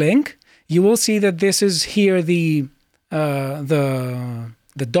next link, you will see that this is here the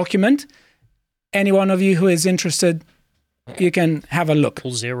document. Any one of you who is interested, you can have a look.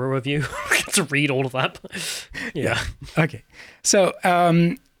 All zero of you to read all of that. Yeah. Okay. So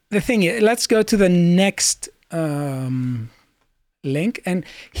the thing is, let's go to the next link. And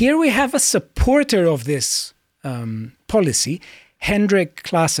here we have a supporter of this policy, Hendrik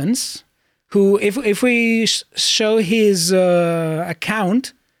Claessens, who, if we show his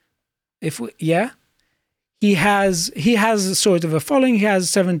account, he has sort of a following. He has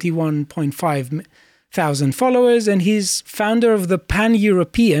 71.5 thousand followers, and he's founder of the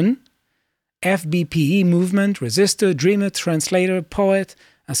Pan-European FBPE movement, resistor, dreamer, translator, poet,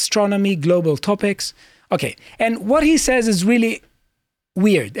 astronomy, global topics. Okay, and what he says is really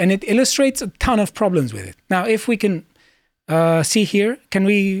weird, and it illustrates a ton of problems with it. Now, if we can see here, can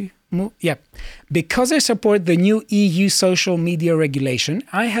we Yeah. Because I support the new EU social media regulation,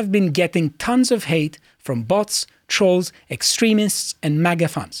 I have been getting tons of hate from bots, trolls, extremists, and MAGA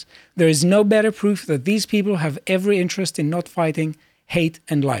fans. There is no better proof that these people have every interest in not fighting hate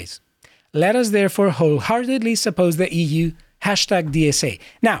and lies. Let us therefore wholeheartedly suppose the EU #DSA.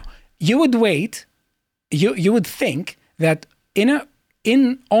 Now, you would wait, you would think that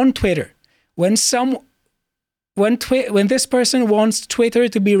on Twitter, when this person wants Twitter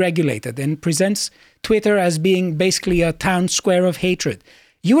to be regulated and presents Twitter as being basically a town square of hatred,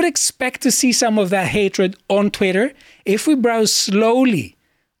 you would expect to see some of that hatred on Twitter. If we browse slowly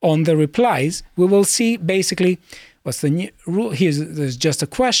on the replies, we will see basically what's the new rule. There's just a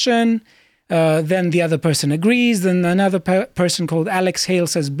question. Then the other person agrees. Then another person called Alex Hale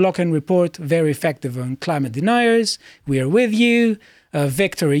says, block and report, very effective on climate deniers. We are with you.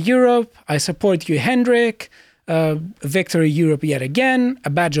 Victory Europe. I support you, Hendrik. Victory Europe yet again. A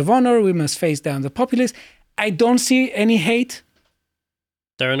badge of honor. We must face down the populace. I don't see any hate.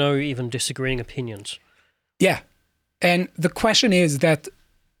 There are no even disagreeing opinions. Yeah. And the question is that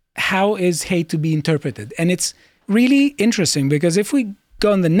how is hate to be interpreted? And it's really interesting because if we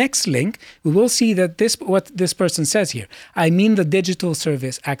go on the next link, we will see that what this person says here. I mean the Digital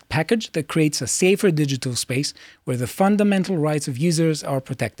Service Act package that creates a safer digital space where the fundamental rights of users are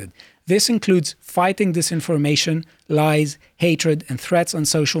protected. This includes fighting disinformation, lies, hatred, and threats on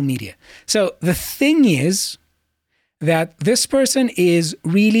social media. So the thing is that this person is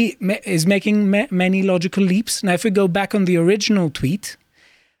making many logical leaps. Now, if we go back on the original tweet,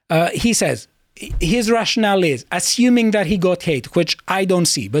 he says, his rationale is, assuming that he got hate, which I don't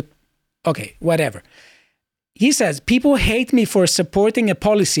see, but okay, whatever. He says, people hate me for supporting a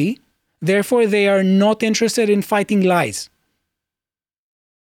policy, therefore they are not interested in fighting lies.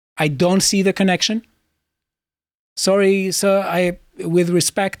 I don't see the connection. Sorry, sir, with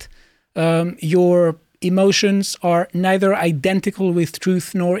respect, your emotions are neither identical with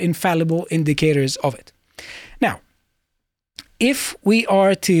truth nor infallible indicators of it. Now, if we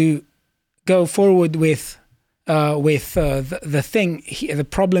are to go forward with the thing, the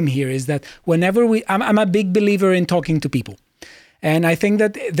problem here is that whenever I'm a big believer in talking to people. And I think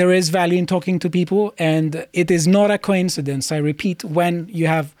that there is value in talking to people, and it is not a coincidence, I repeat, when you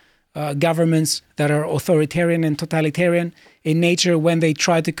have governments that are authoritarian and totalitarian in nature, when they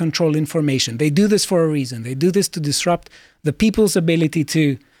try to control information. They do this for a reason. They do this to disrupt the people's ability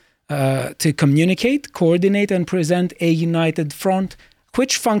to communicate, coordinate, and present a united front,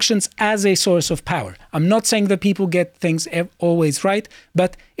 which functions as a source of power. I'm not saying that people get things always right,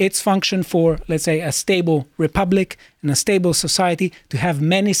 but it's function for, let's say, a stable republic and a stable society to have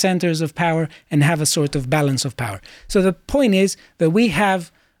many centers of power and have a sort of balance of power. So the point is that we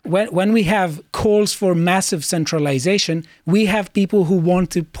have, when we have calls for massive centralization, we have people who want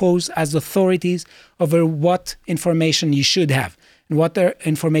to pose as authorities over what information you should have and what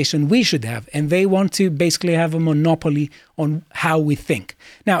information we should have. And they want to basically have a monopoly on how we think.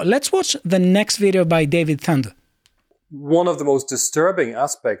 Now, let's watch the next video by David Thunder. One of the most disturbing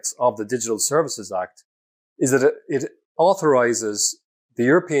aspects of the Digital Services Act is that it authorizes the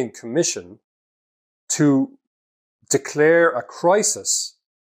European Commission to declare a crisis.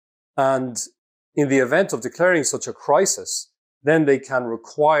 And in the event of declaring such a crisis, then they can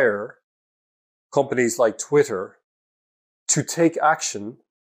require companies like Twitter to take action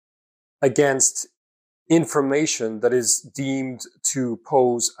against information that is deemed to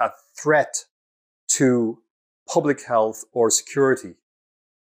pose a threat to public health or security.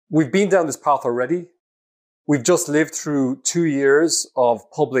 We've been down this path already. We've just lived through 2 years of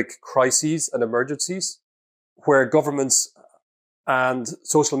public crises and emergencies where governments and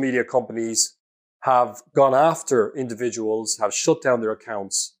social media companies have gone after individuals, have shut down their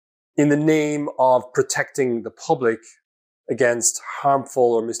accounts in the name of protecting the public against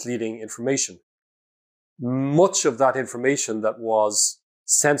harmful or misleading information. Much of that information that was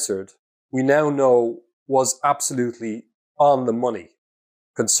censored, we now know was absolutely on the money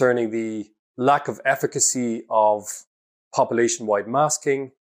concerning the lack of efficacy of population-wide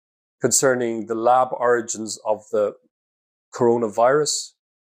masking, concerning the lab origins of the coronavirus,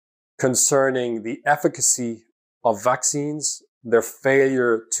 concerning the efficacy of vaccines, their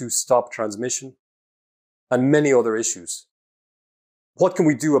failure to stop transmission, and many other issues. What can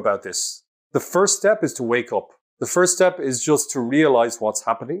we do about this? The first step is to wake up. The first step is just to realize what's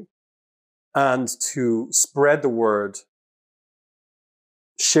happening and to spread the word,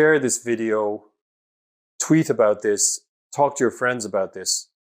 share this video, tweet about this, talk to your friends about this,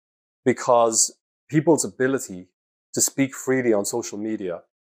 because people's ability to speak freely on social media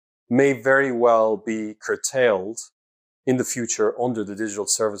may very well be curtailed in the future under the Digital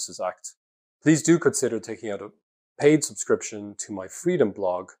Services Act. Please do consider taking out a paid subscription to my Freedom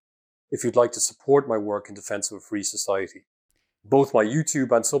blog if you'd like to support my work in defense of a free society. Both my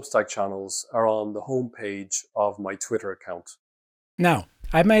YouTube and Substack channels are on the homepage of my Twitter account. Now,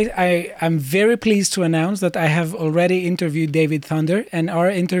 I'm very pleased to announce that I have already interviewed David Thunder, and our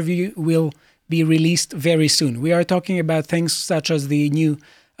interview will be released very soon. We are talking about things such as the new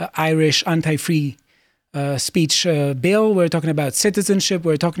Irish anti-free speech bill. We're talking about citizenship.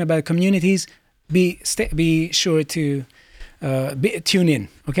 We're talking about communities. Be sure to tune in.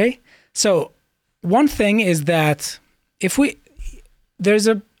 Okay. So one thing is that there's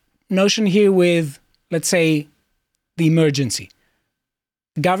a notion here with, let's say, the emergency.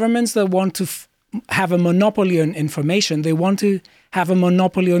 Governments that want to have a monopoly on information, they want to have a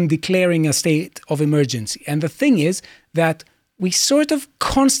monopoly on declaring a state of emergency. And the thing is that we sort of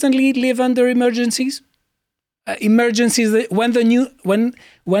constantly live under emergencies. Emergencies that when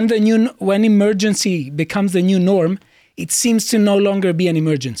emergency becomes the new norm, it seems to no longer be an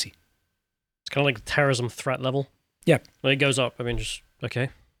emergency. It's kind of like the terrorism threat level. Yeah. When it goes up, I mean, just okay.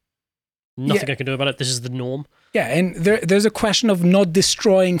 Nothing I can do about it. This is the norm. Yeah, and there's a question of not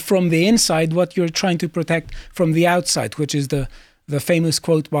destroying from the inside what you're trying to protect from the outside, which is the famous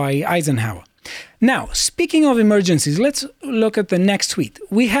quote by Eisenhower. Now, speaking of emergencies, let's look at the next tweet.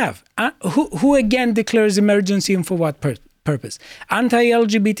 We have, who again declares emergency and for what purpose?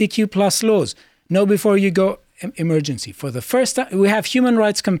 Anti-LGBTQ plus laws. Know before you go emergency. For the first time, we have Human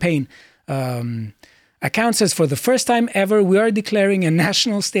Rights Campaign account says, for the first time ever, we are declaring a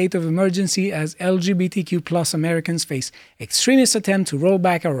national state of emergency as LGBTQ plus Americans face extremist attempt to roll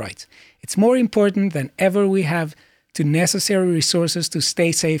back our rights. It's more important than ever we have to necessary resources to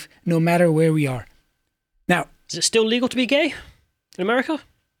stay safe no matter where we are. Now, is it still legal to be gay in America?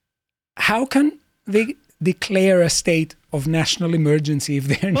 How can they declare a state of national emergency if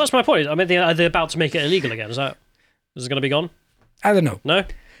they're Well, that's my point. I mean, are they about to make it illegal again? Is it going to be gone? I don't know. No?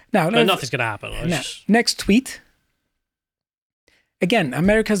 No, nothing's going to happen. Next tweet. Again,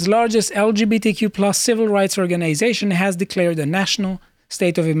 America's largest LGBTQ plus civil rights organization has declared a national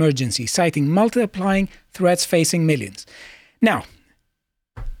state of emergency, citing multiplying threats facing millions. Now,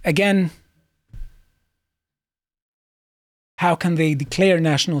 again, how can they declare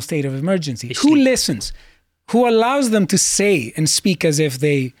national state of emergency? Who listens? Who allows them to say and speak as if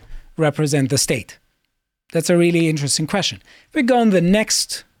they represent the state? That's a really interesting question. If we go on the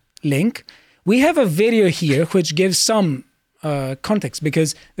next link, we have a video here which gives some context,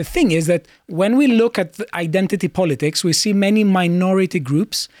 because the thing is that when we look at the identity politics, we see many minority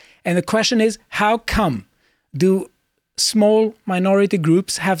groups, and the question is, how come do small minority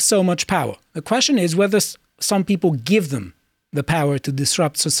groups have so much power? The question is whether some people give them the power to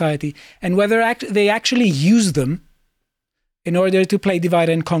disrupt society, and whether they actually use them in order to play divide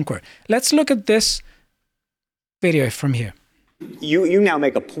and conquer. Let's look at this video from here. You now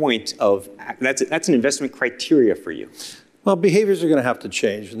make a point of that's an investment criteria for you. Well, behaviors are going to have to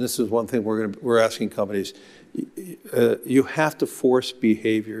change, and this is one thing we're asking companies. You have to force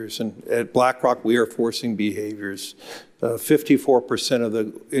behaviors, and at BlackRock we are forcing behaviors. 54% of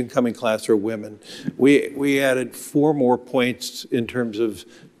the incoming class are women. We added 4 more points in terms of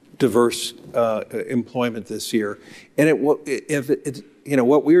diverse employment this year, and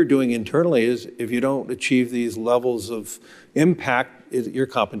what we're doing internally is if you don't achieve these levels of impact, your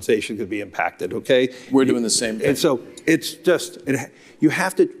compensation could be impacted, okay? We're doing the same thing. And so it's just, you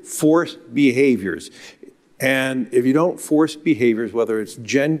have to force behaviors. And if you don't force behaviors, whether it's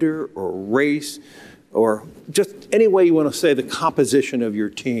gender or race or just any way you want to say the composition of your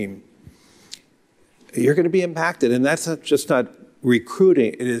team, you're going to be impacted. And that's not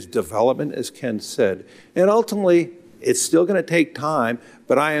recruiting, it is development, as Ken said. And ultimately, it's still going to take time,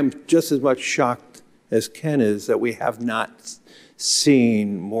 but I am just as much shocked as Ken is that we have not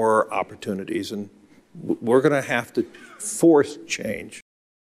seen more opportunities, and we're going to have to force change.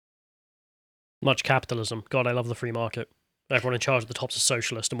 Much capitalism. God, I love the free market. Everyone in charge at the top's a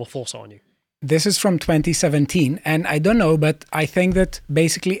socialist and we'll force it on you. This is from 2017, and I don't know, but I think that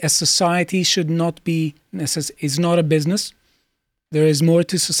basically a society should not be, is not a business. There is more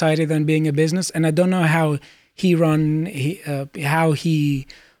to society than being a business, and I don't know how he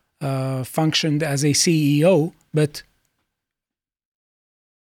functioned as a CEO, but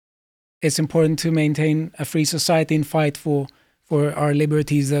it's important to maintain a free society and fight for our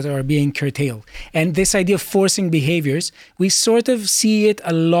liberties that are being curtailed. And this idea of forcing behaviors, we sort of see it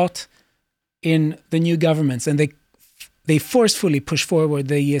a lot in the new governments, and they forcefully push forward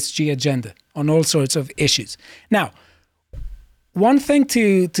the ESG agenda on all sorts of issues. Now, one thing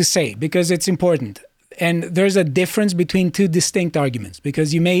to say, because it's important, and there's a difference between two distinct arguments,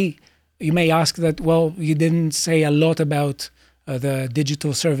 because you may ask that, well, you didn't say a lot about the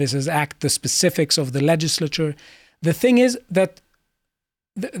Digital Services Act, the specifics of the legislature. The thing is that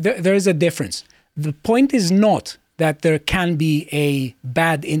there is a difference. The point is not that there can be a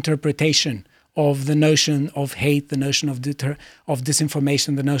bad interpretation of the notion of hate, the notion of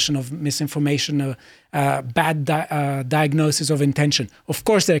disinformation, the notion of misinformation, bad diagnosis of intention. Of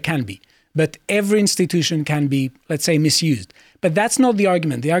course there can be, but every institution can be, let's say, misused. But that's not the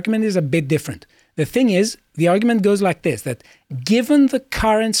argument. The argument is a bit different. The thing is, the argument goes like this, that given the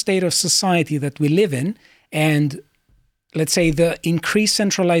current state of society that we live in, and let's say the increased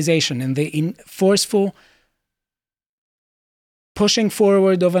centralization and the forceful pushing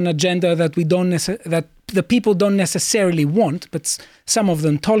forward of an agenda that that the people don't necessarily want, but some of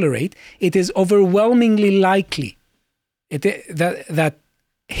them tolerate, it is overwhelmingly likely that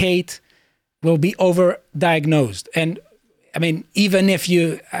hate will be overdiagnosed. And I mean, even if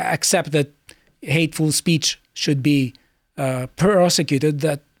you accept that hateful speech should be prosecuted,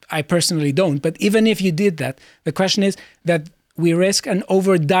 that I personally don't, but even if you did that, the question is that we risk an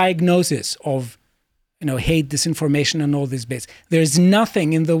overdiagnosis of hate, disinformation, and all these bits. There's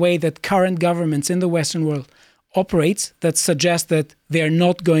nothing in the way that current governments in the Western world operates that suggests that they're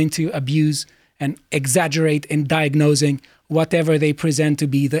not going to abuse and exaggerate in diagnosing whatever they present to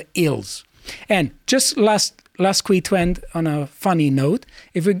be the ills. And just last tweet to end on a funny note.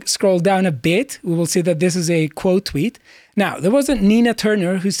 If we scroll down a bit, we will see that this is a quote tweet. Now, there was a Nina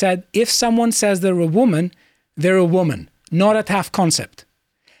Turner who said, if someone says they're a woman, not at half concept.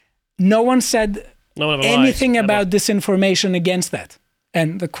 No one said anything about disinformation against that.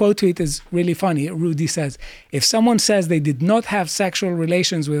 And the quote tweet is really funny. Rudy says, if someone says they did not have sexual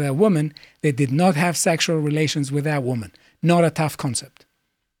relations with a woman, they did not have sexual relations with that woman. Not a tough concept.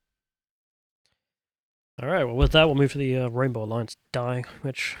 All right, well, with that, we'll move to the Rainbow Alliance die,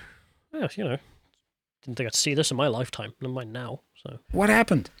 which, didn't think I'd see this in my lifetime. Never mind now. So what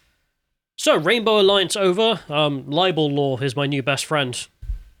happened? So, Rainbow Alliance over. Libel law is my new best friend.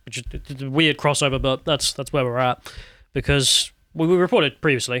 Which is a weird crossover, but that's where we're at. Because we reported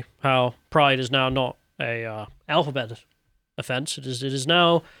previously how Pride is now not a alphabet offense. It is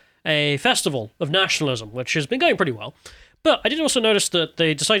now a festival of nationalism, which has been going pretty well. But I did also notice that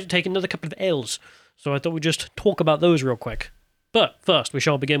they decided to take another couple of L's. So I thought we'd just talk about those real quick. But first, we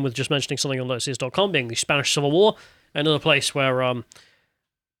shall begin with just mentioning something on lotus.com, being the Spanish Civil War, another place where I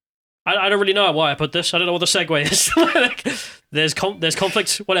don't really know why I put this. I don't know what the segue is. There's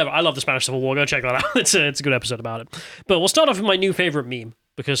conflict, whatever. I love the Spanish Civil War. Go check that out. It's a good episode about it. But we'll start off with my new favorite meme,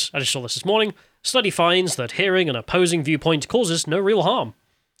 because I just saw this morning. Study finds that hearing an opposing viewpoint causes no real harm.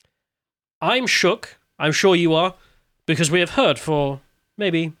 I'm shook. I'm sure you are, because we have heard for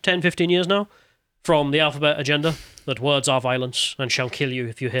maybe 10, 15 years now from the alphabet agenda that words are violence and shall kill you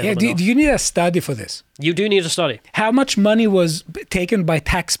if you hear them enough. Do you need a study for this? You do need a study. How much money was taken by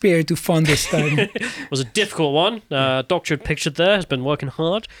taxpayer to fund this study? It was a difficult one. Doctorate pictured there has been working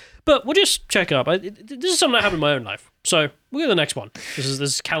hard. But we'll just check it up. This is something that happened in my own life. So we'll go to the next one. This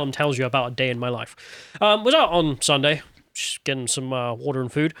is Callum tells you about a day in my life. Was out on Sunday, just getting some water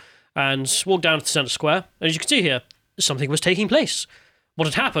and food, and walked down to the centre square. And as you can see here, something was taking place. What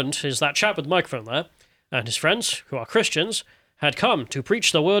had happened is that chap with the microphone there and his friends, who are Christians, had come to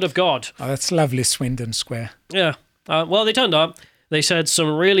preach the word of God. Oh, that's lovely, Swindon Square. Yeah. Well, they turned up. They said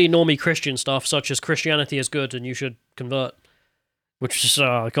some really normie Christian stuff, such as Christianity is good and you should convert. Which is,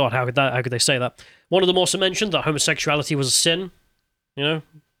 God, how could they say that? One of them also mentioned that homosexuality was a sin.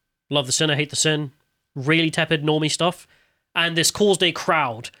 Love the sinner, hate the sin. Really tepid normie stuff. And this caused a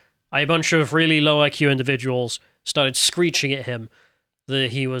crowd. A bunch of really low IQ individuals started screeching at him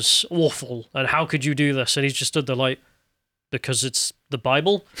that he was awful, and how could you do this? And he just stood there like, because it's the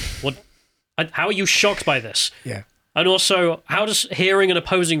Bible? What? How are you shocked by this? Yeah. And also, how does hearing an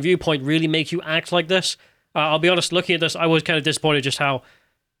opposing viewpoint really make you act like this? I'll be honest, looking at this, I was kind of disappointed just how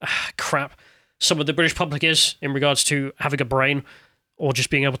crap some of the British public is in regards to having a brain or just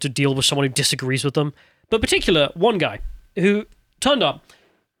being able to deal with someone who disagrees with them. But in particular, one guy who turned up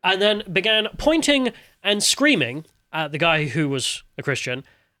and then began pointing and screaming at the guy who was a Christian.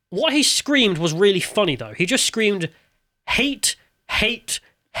 What he screamed was really funny, though. He just screamed, hate, hate,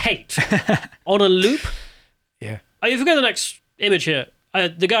 hate, on a loop. Yeah. If we go to the next image here,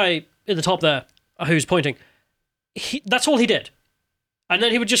 the guy in the top there who's pointing, that's all he did. And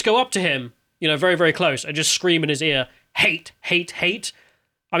then he would just go up to him, very, very close, and just scream in his ear, hate, hate, hate.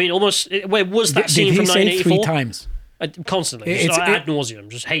 I mean, almost, where was that scene from 1984? Did he say it 3 times? Constantly. Ad nauseum.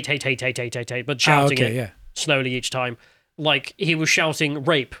 Just hate, hate, hate, hate, hate, hate, hate, but shouting it slowly each time. like he was shouting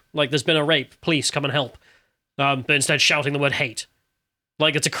rape, like there's been a rape, police come and help, but instead shouting the word hate,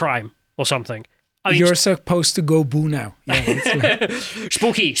 like it's a crime or something. I mean, you're supposed to go boo now. Yeah, it's like,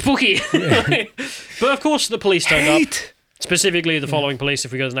 spooky. Yeah. But of course, the police turned up. hate. Specifically, the following police,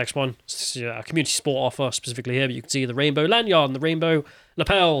 if we go to the next one, it's a community sport offer, specifically here, but you can see the rainbow lanyard and the rainbow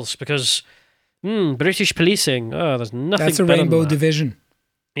lapels, because British policing, there's nothing That's a better rainbow than that. division.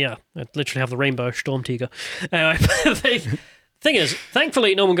 Yeah, I literally have the rainbow Storm Tiger. Thing is,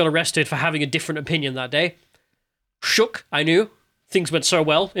 thankfully, no one got arrested for having a different opinion that day. Shook, I knew. Things went so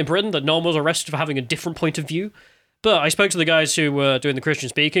well in Britain that no one was arrested for having a different point of view. But I spoke to the guys who were doing the Christian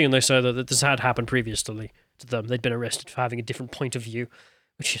speaking, and they said that this had happened previously to them. They'd been arrested for having a different point of view,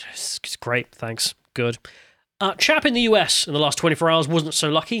 which is great, thanks, good. Chap in the US in the last 24 hours wasn't so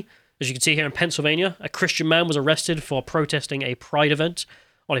lucky. As you can see here in Pennsylvania, a Christian man was arrested for protesting a pride event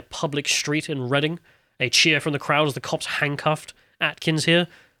on a public street in Reading. A cheer from the crowd as the cops handcuffed Atkins here,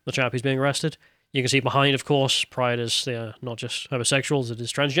 the chap who's being arrested. You can see behind, of course, pride is not just homosexuals, it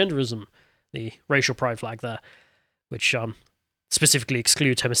is transgenderism, the racial pride flag there, which specifically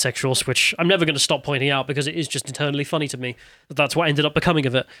excludes homosexuals, which I'm never going to stop pointing out because it is just eternally funny to me that that's what ended up becoming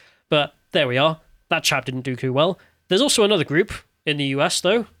of it. But there we are. That chap didn't do too well. There's also another group in the US,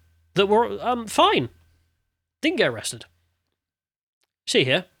 though, that were fine. Didn't get arrested. See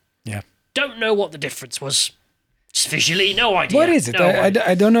here? Yeah. Don't know what the difference was. Just visually, no idea. What is it? No idea.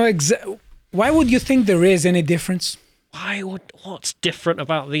 I don't know why would you think there is any difference? What's different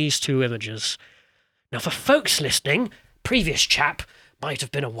about these two images? Now, for folks listening, previous chap might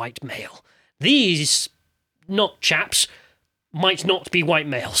have been a white male. These not chaps might not be white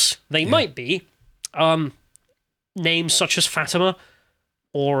males. They might be names such as Fatima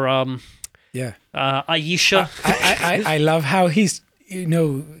or Aisha. I love how he's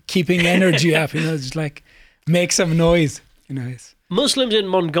keeping energy up. Just like make some noise. Muslims in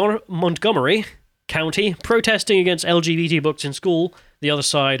Montgomery County protesting against LGBT books in school. The other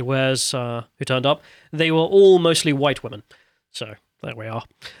side was who turned up. They were all mostly white women. So there we are.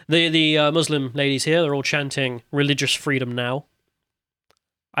 The Muslim ladies here, they're all chanting religious freedom now.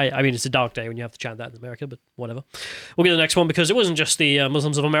 I mean, it's a dark day when you have to chant that in America, but whatever. We'll get to the next one because it wasn't just the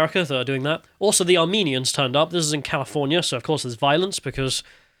Muslims of America that are doing that. Also, the Armenians turned up. This is in California, so of course there's violence because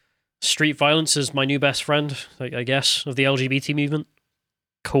street violence is my new best friend, I guess, of the LGBT movement.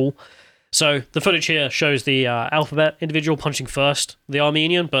 Cool. So the footage here shows the alphabet individual punching first the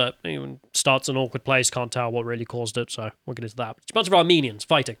Armenian, but starts an awkward place, can't tell what really caused it, so we'll get into that. It's a bunch of Armenians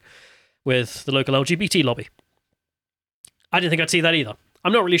fighting with the local LGBT lobby. I didn't think I'd see that either.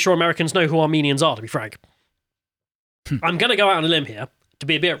 I'm not really sure Americans know who Armenians are, to be frank. I'm going to go out on a limb here, to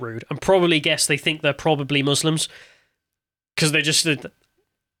be a bit rude, and probably guess they think they're probably Muslims, because they just...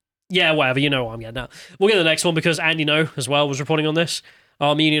 Yeah, whatever, you know what I'm getting at. We'll get to the next one, because Andy No, as well, was reporting on this.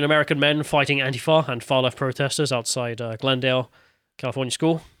 Armenian-American men fighting Antifa and far-left protesters outside Glendale, California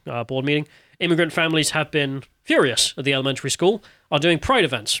school, board meeting. Immigrant families have been furious at the elementary school, are doing pride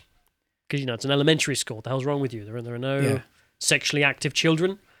events. Because, it's an elementary school. What the hell's wrong with you? There are no sexually active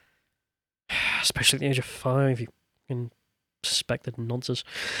children. Especially at the age of 5. You can suspect that nonsense.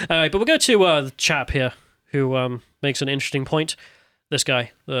 But we'll go to the chap here who makes an interesting point. This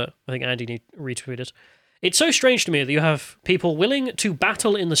guy, I think Andy retweeted. It's so strange to me that you have people willing to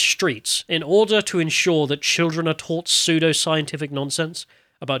battle in the streets in order to ensure that children are taught pseudo-scientific nonsense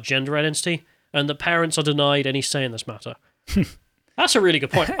about gender identity and that parents are denied any say in this matter. That's a really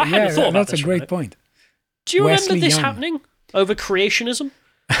good point. I hadn't thought about this. That's a great point. Do you remember this happening over creationism?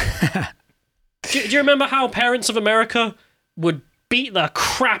 do you remember how parents of America would beat the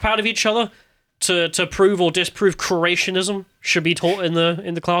crap out of each other to prove or disprove creationism should be taught in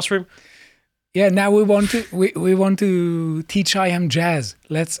the classroom? Yeah, now we want to teach I am jazz.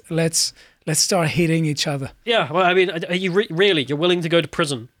 Let's start hitting each other. Yeah, well, I mean, are you you're willing to go to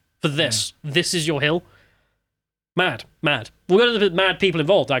prison for this? Yeah. This is your hill? Mad. We'll go to the mad people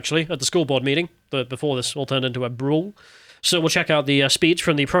involved, actually, at the school board meeting, but before this all turned into a brawl. So we'll check out the speech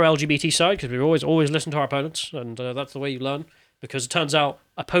from the pro-LGBT side, because we always listen to our opponents, and that's the way you learn, because it turns out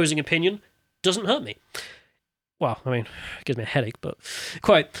opposing opinion doesn't hurt me. Well, I mean, it gives me a headache, but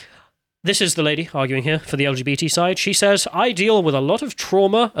quite. This is the lady arguing here for the LGBT side. She says, I deal with a lot of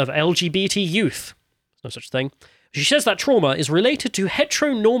trauma of LGBT youth. There's no such thing. She says that trauma is related to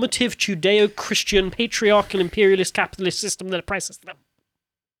heteronormative Judeo-Christian patriarchal imperialist capitalist system that oppresses them.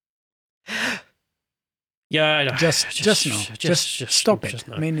 Yeah, I know. Just stop it.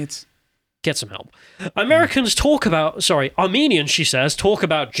 No. I mean, it's... Get some help. Armenians, she says, talk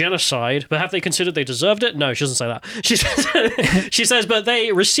about genocide, but have they considered they deserved it? No, she doesn't say that. She says, but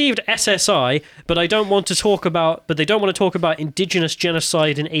they received SSI, but they don't want to talk about indigenous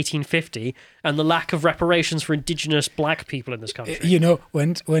genocide in 1850 and the lack of reparations for indigenous black people in this country. You know,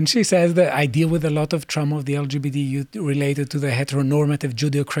 when she says that I deal with a lot of trauma of the LGBT youth related to the heteronormative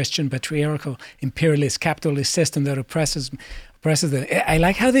Judeo-Christian patriarchal imperialist capitalist system that oppresses them. I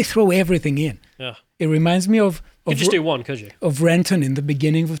like how they throw everything in. Yeah. It reminds me of you could just do one, could you? Of Renton in the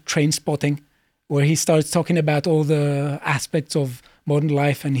beginning of Train Spotting, where he starts talking about all the aspects of modern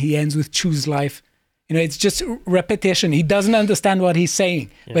life and he ends with choose life. You know, it's just repetition. He doesn't understand what he's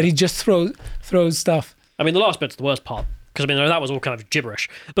saying, but he just throws stuff. I mean, the last bit's the worst part, because I mean, that was all kind of gibberish.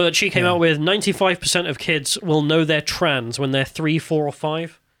 But she came out with 95% of kids will know they're trans when they're 3, 4, or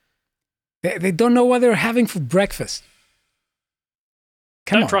 5. They don't know what they're having for breakfast.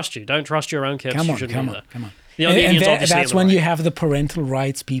 Don't trust your own kids. Come on. That's when you have the parental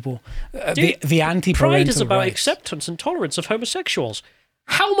rights people, the anti-parental Pride is about rights. acceptance and tolerance of homosexuals.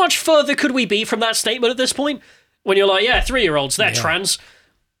 How much further could we be from that statement at this point? When you're like, 3-year-olds, they're trans.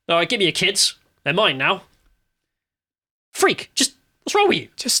 All right, give me your kids. They're mine now. Freak. What's wrong with you?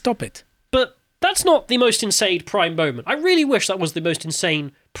 Just stop it. But that's not the most insane Pride moment. I really wish that was the most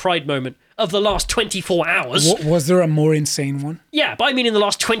insane Pride moment of the last 24 hours. Was there a more insane one? Yeah, but I mean in the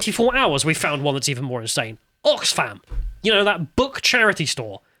last 24 hours we found one that's even more insane. Oxfam. You know, that book charity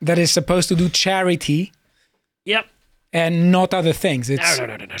store. That is supposed to do charity. Yep. And not other things. No.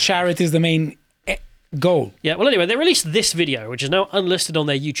 Charity is the main goal. Yeah, well anyway, they released this video, which is now unlisted on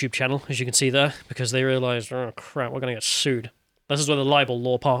their YouTube channel, as you can see there, because they realised, oh crap, we're going to get sued. This is where the libel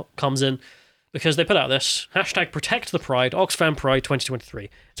law part comes in. Because they put out this, #Protect the Pride, Oxfam Pride 2023.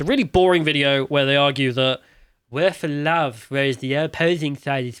 It's a really boring video where they argue that we're for love, whereas the opposing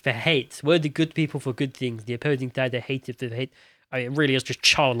side is for hate. We're the good people for good things. The opposing side are hated for hate. I mean, it really is just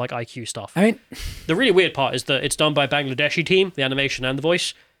childlike IQ stuff. I mean, the really weird part is that it's done by a Bangladeshi team, the animation and the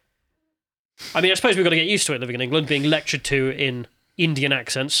voice. I mean, I suppose we've got to get used to it living in England, being lectured to in Indian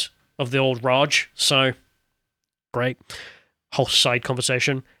accents of the old Raj. So, great. Whole side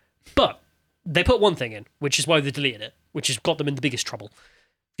conversation. But they put one thing in, which is why they deleted it, which has got them in the biggest trouble.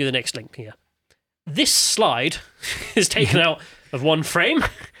 Give the next link here. This slide is taken out of one frame,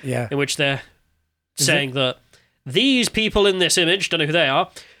 in which they're saying that these people in this image, don't know who they are,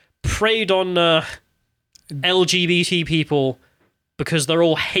 preyed on LGBT people because they're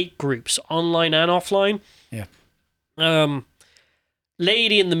all hate groups, online and offline. Yeah.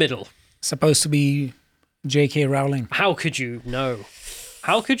 Lady in the middle. Supposed to be J.K. Rowling. How could you know?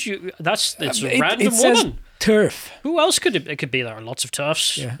 How could you? It's a random it woman. Says turf. Who else could it? It could be there are lots of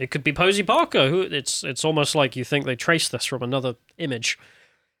turfs. Yeah. It could be Posey Parker. It's almost like you think they traced this from another image.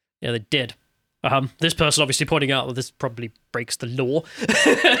 Yeah, they did. This person obviously pointing out that this probably breaks the law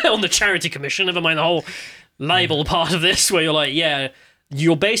on the charity commission. Never mind the whole libel part of this, where you're like,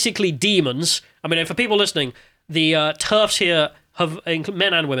 you're basically demons. I mean, for people listening, the turfs here have,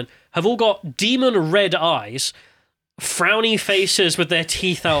 men and women, have all got demon red eyes, frowny faces with their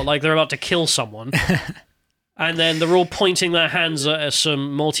teeth out like they're about to kill someone. And then they're all pointing their hands at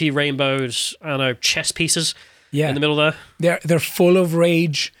some multi-rainbows, I don't know, chess pieces in the middle there. They're full of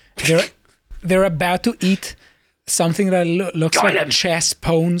rage. They're about to eat something that looks Gollum. like chess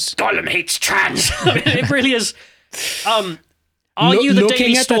pawns. Gollum hates trans. I mean, it really is. Are you the looking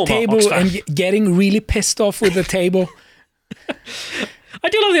Daily at Stormer, the table Oxfam? and getting really pissed off with the table? I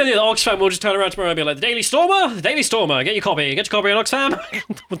do love the idea that Oxfam will just turn around tomorrow and be like, the Daily Stormer, get your copy on Oxfam.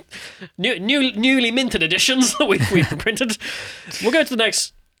 Newly minted editions that we've printed. We'll go to the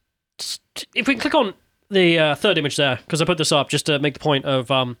next. If we click on the third image there, because I put this up just to make the point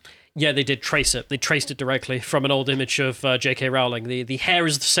of, they did trace it. They traced it directly from an old image of J.K. Rowling. The hair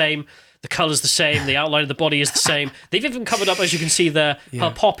is the same, the colour's the same, the outline of the body is the same. They've even covered up, as you can see there,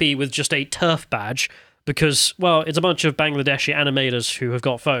 her poppy with just a turf badge. Because, well, it's a bunch of Bangladeshi animators who have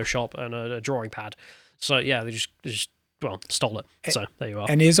got Photoshop and a drawing pad. So, yeah, they just stole it. So, there you are.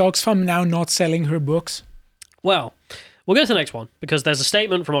 And is Oxfam now not selling her books? Well, we'll go to the next one, because there's a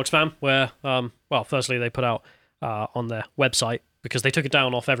statement from Oxfam where, firstly, they put out on their website, because they took it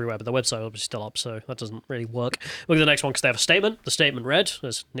down off everywhere, but the website is obviously still up, so that doesn't really work. We'll go to the next one, because they have a statement. The statement read,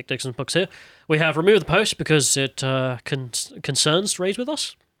 as Nick Dixon's books here, we have removed the post because it concerns raised with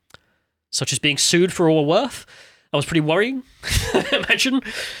us, such as being sued for all we're worth. That was pretty worrying. Imagine.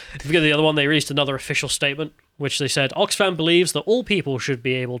 If you go to the other one, they released another official statement, which they said, Oxfam believes that all people should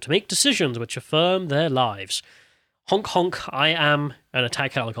be able to make decisions which affirm their lives. Honk honk, I am an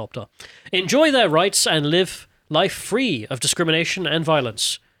attack helicopter. Enjoy their rights and live life free of discrimination and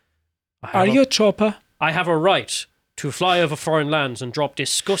violence. Are you a chopper? I have a right to fly over foreign lands and drop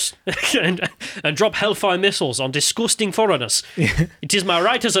and drop hellfire missiles on disgusting foreigners. It is my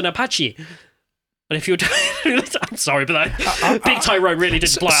right as an Apache. And if you, I'm sorry, but that Big Tyrone really did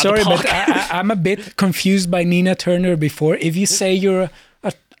fly out Sorry, the park. but I'm a bit confused by Nina Turner before. If you say you're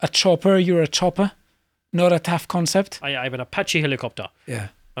a chopper, you're a chopper, not a tough concept. I have an Apache helicopter. Yeah.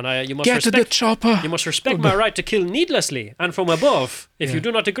 And you must Get respect to the chopper. You must respect my right to kill needlessly and from above. If you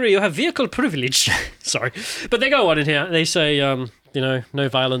do not agree, you have vehicle privilege. Sorry. But they go on in here. They say, no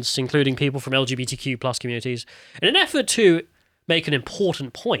violence, including people from LGBTQ plus communities. In an effort to make an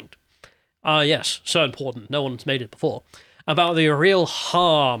important point, yes, so important, no one's made it before, about the real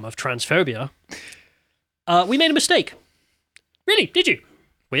harm of transphobia, we made a mistake. Really? Did you?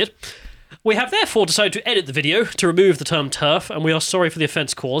 Weird. We have therefore decided to edit the video to remove the term TERF, and we are sorry for the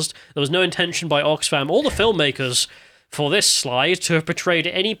offence caused. There was no intention by Oxfam or the filmmakers for this slide to have portrayed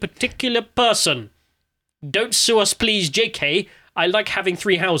any particular person. Don't sue us, please, JK. I like having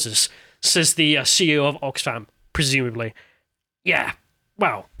 3 houses, says the CEO of Oxfam, presumably. Yeah,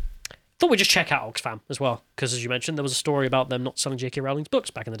 wow. Thought we'd just check out Oxfam as well, because as you mentioned, there was a story about them not selling J.K. Rowling's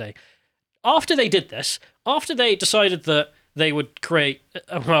books back in the day. After they did this, after they decided that they would create,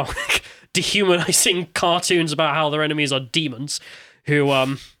 dehumanizing cartoons about how their enemies are demons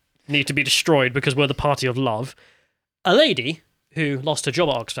who need to be destroyed because we're the party of love, a lady who lost her job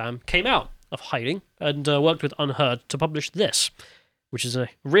at Oxfam came out of hiding and worked with Unheard to publish this, which is a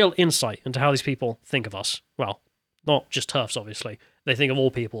real insight into how these people think of us. Well, not just TERFs, obviously. They think of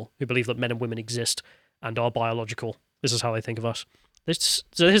all people who believe that men and women exist and are biological. This is how they think of us.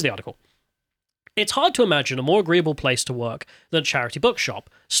 So here's the article. It's hard to imagine a more agreeable place to work than a charity bookshop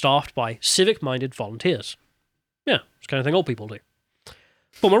staffed by civic-minded volunteers. Yeah, it's the kind of thing old people do.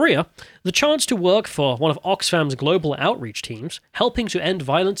 For Maria, the chance to work for one of Oxfam's global outreach teams, helping to end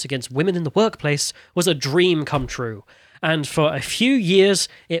violence against women in the workplace, was a dream come true. And for a few years,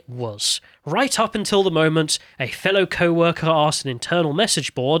 it was. Right up until the moment a fellow co-worker asked an internal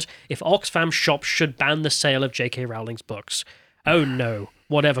message board if Oxfam shops should ban the sale of J.K. Rowling's books. Oh no,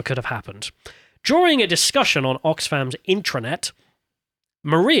 whatever could have happened. During a discussion on Oxfam's intranet,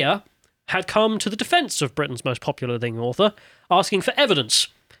 Maria had come to the defence of Britain's most popular living author, asking for evidence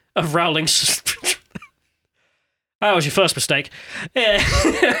of Rowling's... That was your first mistake.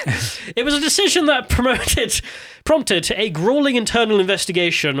 It was a decision that prompted a grueling internal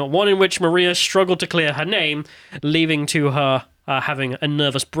investigation, one in which Maria struggled to clear her name, leading to her having a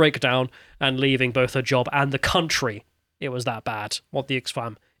nervous breakdown and leaving both her job and the country. It was that bad, what the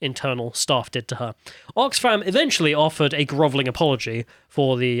Oxfam internal staff did to her. Oxfam eventually offered a grovelling apology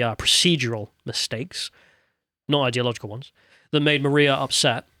for the procedural mistakes, not ideological ones, that made Maria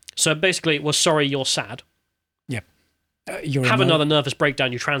upset. So basically, it was sorry you're sad. Yep. Have another nervous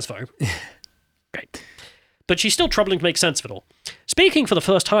breakdown, you transphobe. Great. But she's still troubling to make sense of it all. Speaking for the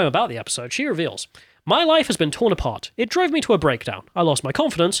first time about the episode, she reveals, "My life has been torn apart. It drove me to a breakdown. I lost my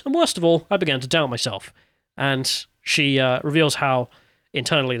confidence, and worst of all, I began to doubt myself." And she reveals how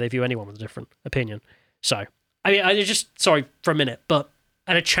internally they view anyone with a different opinion. So, I just, sorry for a minute, but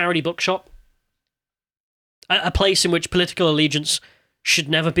at a charity bookshop, a place in which political allegiance should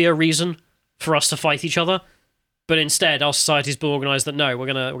never be a reason for us to fight each other, but instead our society's been organised that no, we're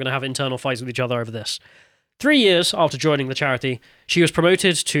gonna have internal fights with each other over this. 3 years after joining the charity, she was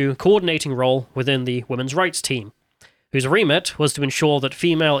promoted to coordinating role within the women's rights team, whose remit was to ensure that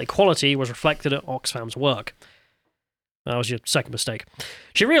female equality was reflected at Oxfam's work. That was your second mistake.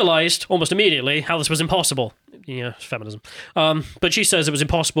 She realised almost immediately how this was impossible. Yeah, feminism. But she says it was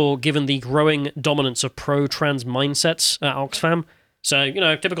impossible given the growing dominance of pro-trans mindsets at Oxfam. So,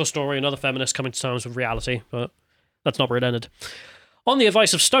 typical story, another feminist coming to terms with reality, but that's not where it ended. On the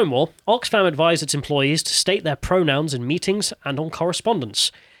advice of Stonewall, Oxfam advised its employees to state their pronouns in meetings and on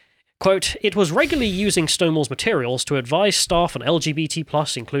correspondence. Quote, "It was regularly using Stonewall's materials to advise staff on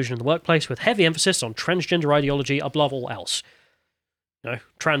LGBT+ inclusion in the workplace with heavy emphasis on transgender ideology above all else."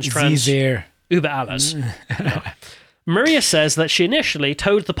 Trans, über alles. Maria says that she initially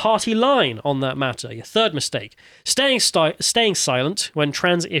towed the party line on that matter, your third mistake, staying silent when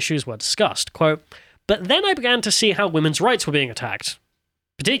trans issues were discussed. Quote, "But then I began to see how women's rights were being attacked,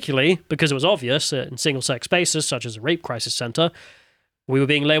 particularly because it was obvious that in single-sex spaces such as a rape crisis centre, we were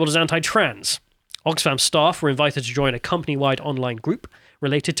being labelled as anti-trans. Oxfam staff were invited to join a company-wide online group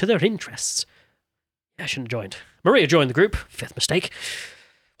related to their interests." Yeah, I shouldn't have joined. Maria joined the group. Fifth mistake.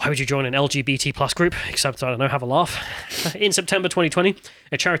 Why would you join an LGBT+ group? Except, I don't know, have a laugh. In September 2020,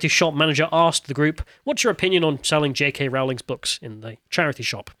 a charity shop manager asked the group, "What's your opinion on selling J.K. Rowling's books in the charity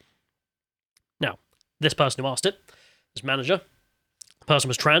shop?" Now, this person who asked it, this manager, the person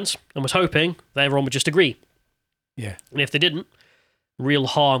was trans and was hoping that everyone would just agree. Yeah. And if they didn't, real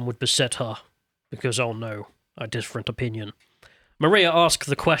harm would beset her because, oh no, a different opinion. Maria asked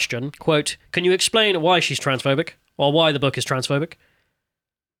the question, quote, "Can you explain why she's transphobic or why the book is transphobic?"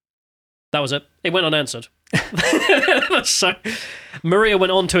 That was it. It went unanswered. So Maria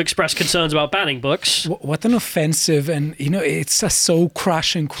went on to express concerns about banning books. What an offensive and, it's a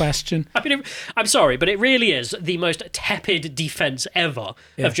soul-crushing question. I mean, I'm sorry, but it really is the most tepid defense ever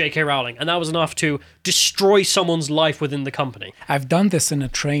of J.K. Rowling, and that was enough to destroy someone's life within the company. I've done this in a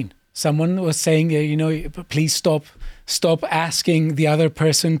train. Someone was saying, please stop asking the other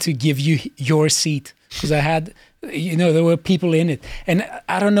person to give you your seat. Because I had, there were people in it. And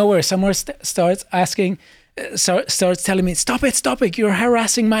out of nowhere, someone starts telling me, stop it, you're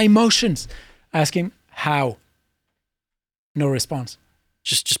harassing my emotions. Asking, how? No response.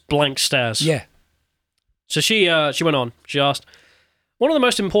 Just blank stares. Yeah. So she went on. She asked, one of the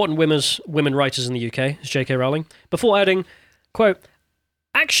most important women writers in the UK is J.K. Rowling, before adding, quote,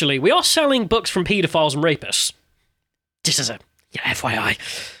 "Actually, we are selling books from paedophiles and rapists. Just as a FYI.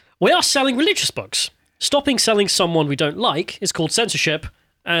 We are selling religious books. Stopping selling someone we don't like is called censorship,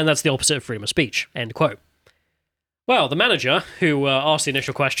 and that's the opposite of freedom of speech." End quote. Well, the manager, who asked the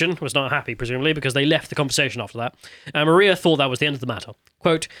initial question, was not happy, presumably, because they left the conversation after that, and Maria thought that was the end of the matter.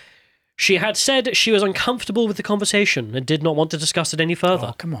 Quote, "She had said she was uncomfortable with the conversation and did not want to discuss it any further."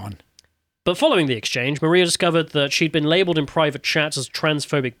 Oh, come on. But following the exchange, Maria discovered that she'd been labelled in private chats as a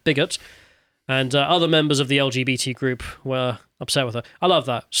transphobic bigot, and other members of the LGBT group were upset with her. I love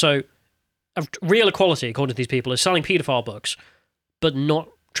that. So, real equality, according to these people, is selling paedophile books, but not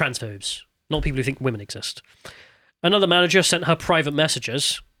transphobes, not people who think women exist. Another manager sent her private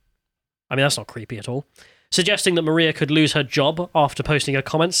messages. I mean, that's not creepy at all. Suggesting that Maria could lose her job after posting her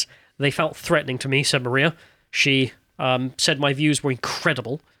comments. They felt threatening to me, said Maria. She said my views were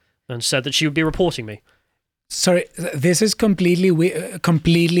incredible and said that she would be reporting me. Sorry, this is completely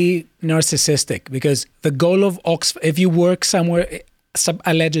narcissistic, because the goal of Oxford, if you work somewhere,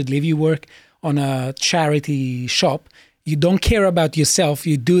 allegedly, if you work on a charity shop, you don't care about yourself.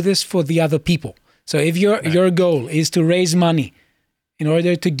 You do this for the other people. So if your goal is to raise money in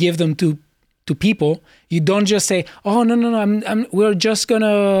order to give them to people, you don't just say, "Oh no, we're just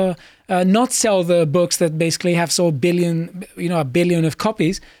gonna not sell the books that basically have sold a billion of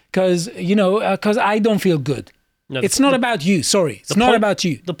copies because I don't feel good." No, it's not about you. Sorry, it's not about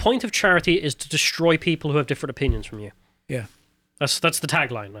you. The point of charity is to destroy people who have different opinions from you. Yeah, that's the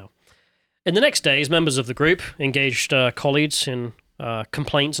tagline now. In the next days, members of the group engaged colleagues in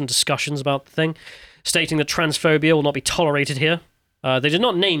complaints and discussions about the thing, stating that transphobia will not be tolerated here. They did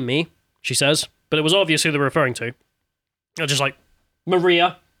not name me, she says, but it was obvious who they were referring to. Just like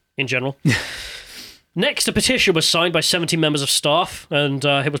Maria, in general. Next, a petition was signed by 70 members of staff, and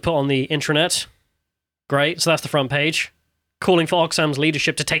it was put on the intranet. Great, so that's the front page. Calling for Oxfam's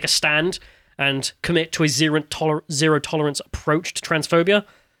leadership to take a stand and commit to a zero-tolerance approach to transphobia.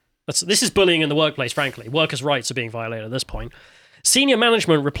 This is bullying in the workplace, frankly. Workers' rights are being violated at this point. Senior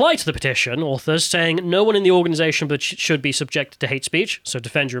management replied to the petition authors saying no one in the organisation should be subjected to hate speech, so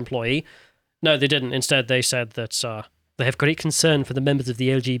defend your employee. No, they didn't. Instead, they said that they have great concern for the members of the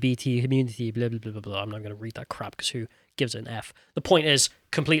LGBT community, blah, blah, blah, blah, blah. I'm not going to read that crap because who gives it an F? The point is,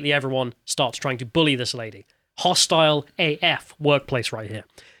 completely everyone starts trying to bully this lady. Hostile AF workplace right here.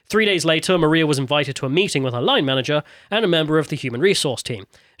 3 days later, Maria was invited to a meeting with her line manager and a member of the human resource team.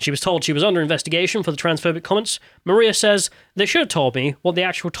 She was told she was under investigation for the transphobic comments. Maria says, "They should have told me what the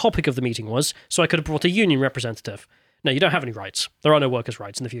actual topic of the meeting was, so I could have brought a union representative. No, you don't have any rights. There are no workers'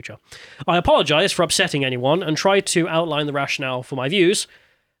 rights in the future. I apologise for upsetting anyone and tried to outline the rationale for my views,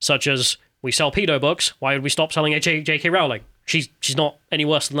 such as, we sell pedo books, why would we stop selling J.K. Rowling? She's not any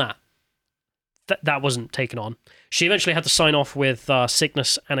worse than that." That wasn't taken on. She eventually had to sign off with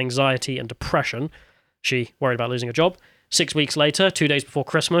sickness and anxiety and depression. She worried about losing her job. 6 weeks later, 2 days before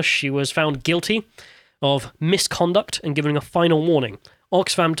Christmas, she was found guilty of misconduct and given a final warning.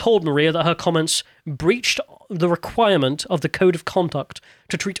 Oxfam told Maria that her comments breached the requirement of the Code of Conduct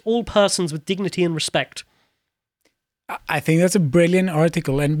to treat all persons with dignity and respect. I think that's a brilliant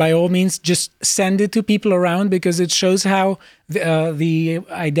article, and by all means, just send it to people around, because it shows how the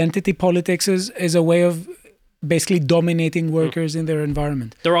identity politics is a way of basically dominating workers in their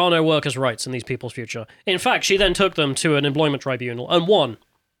environment. There are no workers' rights in these people's future. In fact, she then took them to an employment tribunal and won.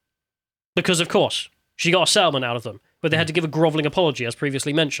 Because, of course, she got a settlement out of them, but they had to give a grovelling apology, as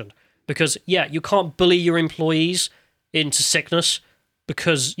previously mentioned. Because, yeah, you can't bully your employees into sickness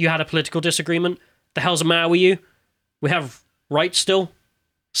because you had a political disagreement. The hell's the matter with you? We have rights still.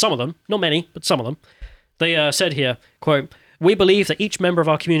 Some of them. Not many, but some of them. They said here, quote, We believe that each member of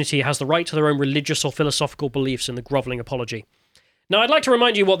our community has the right to their own religious or philosophical beliefs in the groveling apology. Now, I'd like to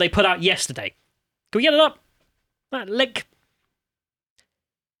remind you what they put out yesterday. Can we get it up? That link.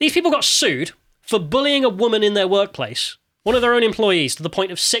 These people got sued for bullying a woman in their workplace, one of their own employees, to the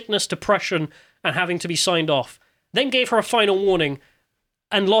point of sickness, depression, and having to be signed off. Then gave her a final warning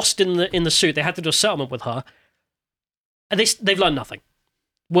and lost in the suit. They had to do a settlement with her. And they've learned nothing.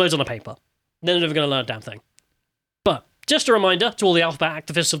 Words on a paper. They're never going to learn a damn thing. But just a reminder to all the alphabet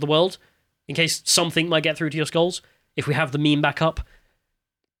activists of the world, in case something might get through to your skulls, if we have the meme back up,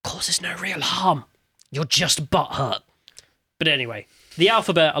 causes no real harm. You're just butthurt. But anyway, the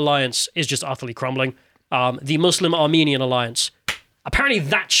Alphabet Alliance is just utterly crumbling. The Muslim-Armenian Alliance, apparently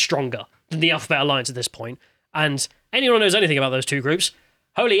that's stronger than the Alphabet Alliance at this point. And anyone who knows anything about those two groups,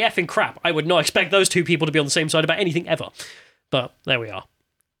 holy effing crap, I would not expect those two people to be on the same side about anything ever. But there we are.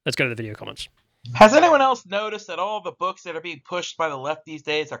 Let's go to the video comments. Has anyone else noticed that all the books that are being pushed by the left these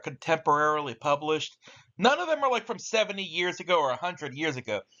days are contemporarily published? None of them are like from 70 years ago or 100 years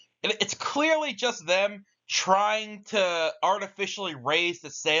ago. It's clearly just them trying to artificially raise the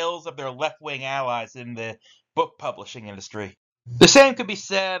sales of their left-wing allies in the book publishing industry. The same could be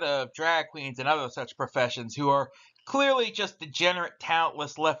said of drag queens and other such professions who are clearly just degenerate,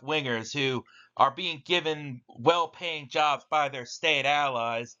 talentless left-wingers who are being given well-paying jobs by their state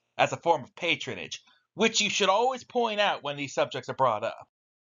allies as a form of patronage, which you should always point out when these subjects are brought up.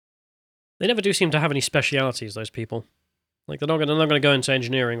 They never do seem to have any specialities, those people. Like, they're not going to go into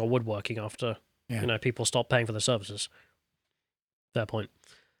engineering or woodworking after, people stop paying for their services. Fair point.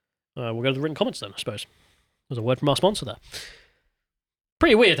 We'll go to the written comments then, I suppose. There's a word from our sponsor there.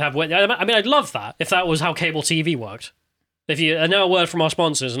 Pretty weird to have... I mean, I'd love that if that was how cable TV worked. If you... And now a word from our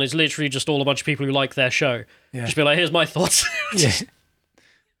sponsors, and it's literally just all a bunch of people who like their show. Yeah. Just be like, here's my thoughts.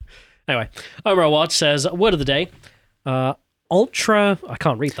 Anyway, Omar Awad says, word of the day. Ultra... I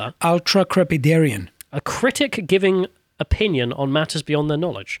can't read that. Ultra-crepidarian. A critic giving opinion on matters beyond their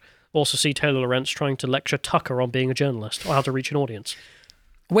knowledge. Also see Taylor Lorenz trying to lecture Tucker on being a journalist or how to reach an audience.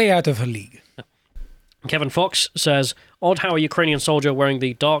 Way out of her league. Kevin Fox says, odd how a Ukrainian soldier wearing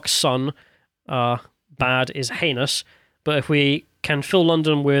the dark sun bad is heinous, but if we can fill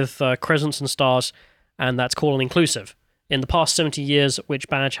London with crescents and stars, and that's cool and inclusive. In the past 70 years, which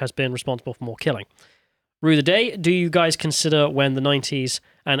badge has been responsible for more killing? Rue the day, do you guys consider when the 90s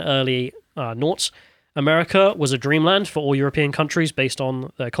and early noughts, America was a dreamland for all European countries based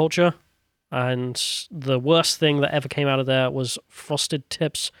on their culture, and the worst thing that ever came out of there was frosted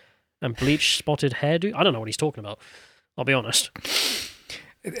tips and bleach-spotted hairdo? I don't know what he's talking about, I'll be honest.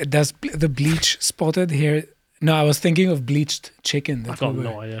 Does the bleach-spotted hair... No, I was thinking of bleached chicken. I've got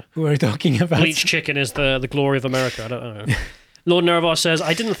no idea. We were talking about... Bleached chicken is the glory of America, I don't know. Lord Nervar says,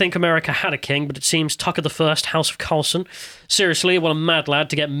 I didn't think America had a king, but it seems Tucker the First, House of Carlson. Seriously, what a mad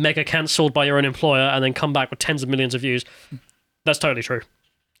lad to get mega cancelled by your own employer and then come back with tens of millions of views. That's totally true.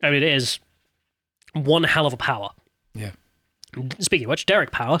 I mean, it is one hell of a power. Yeah. Speaking of which,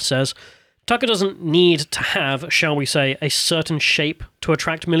 Derek Power says, Tucker doesn't need to have, shall we say, a certain shape to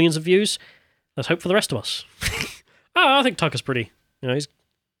attract millions of views. Let's hope for the rest of us. I think Tucker's pretty, he's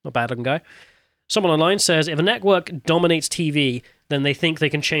not a bad-looking guy. Someone online says, if a network dominates TV, then they think they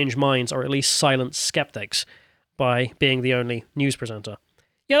can change minds or at least silence skeptics by being the only news presenter.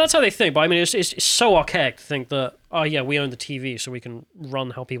 Yeah, that's how they think, but I mean, it's so archaic to think that, we own the TV so we can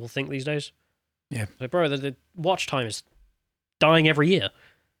run how people think these days. Yeah. Like, bro, the watch time is dying every year.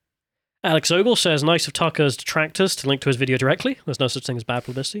 Alex Ogle says, nice of Tucker's detractors to link to his video directly. There's no such thing as bad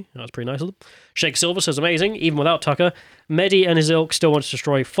publicity. That's pretty nice of them. Shake Silver says, amazing. Even without Tucker, Mehdi and his ilk still want to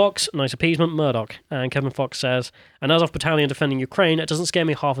destroy Fox. Nice appeasement, Murdoch. And Kevin Fox says, an Azov battalion defending Ukraine, it doesn't scare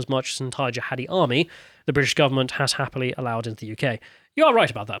me half as much as an entire jihadi army the British government has happily allowed into the UK. You are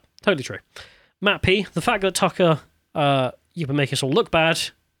right about that. Totally true. Matt P., the fact that Tucker, you've been making us all look bad,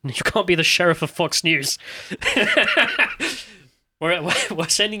 you can't be the sheriff of Fox News. We're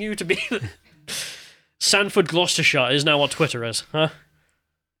sending you to be... Sanford Gloucestershire is now what Twitter is, huh?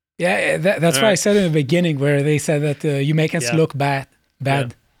 Yeah, that's what I said in the beginning, where they said that you make us look bad.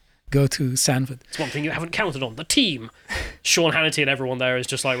 Go to Sanford. It's one thing you haven't counted on. The team. Sean Hannity and everyone there is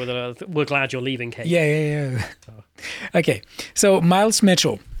just like, we're glad you're leaving, Kate. Yeah. Okay, so Miles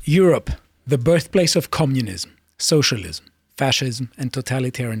Mitchell, Europe, the birthplace of communism, socialism, fascism, and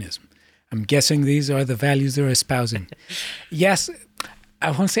totalitarianism. I'm guessing these are the values they're espousing. Yes,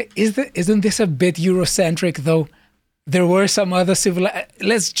 I want to say, isn't this a bit Eurocentric, though? There were some other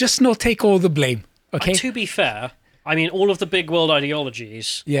let's just not take all the blame, okay? To be fair, I mean, all of the big world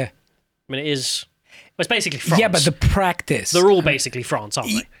ideologies... Yeah. I mean, it's basically France. Yeah, but the practice... They're all basically France,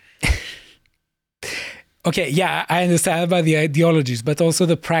 aren't they? Okay, yeah, I understand about the ideologies, but also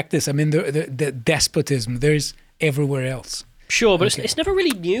the practice. I mean, the despotism, there's everywhere else. Sure, but it's never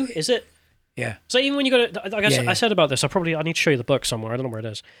really new, is it? Yeah. So even when you go to, I said about this, I need to show you the book somewhere. I don't know where it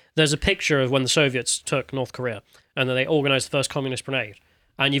is. There's a picture of when the Soviets took North Korea, and then they organized the first communist brigade.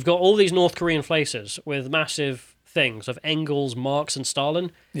 And you've got all these North Korean places with massive things of Engels, Marx, and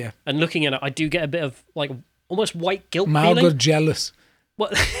Stalin. Yeah. And looking at it, I do get a bit of like almost white guilt Mal feeling. got jealous. Well,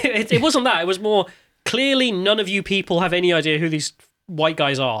 it wasn't that. It was more clearly none of you people have any idea who these white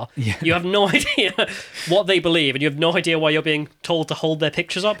guys are. Yeah. You have no idea what they believe, and you have no idea why you're being told to hold their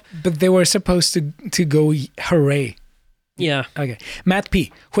pictures up. But they were supposed to go hooray. Yeah. Okay. Matt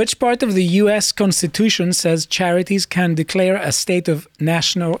P. Which part of the U.S. Constitution says charities can declare a state of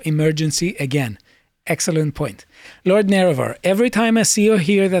national emergency again? Excellent point. Lord Nerevar, every time I see or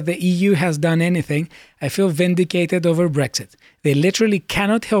hear that the EU has done anything, I feel vindicated over Brexit. They literally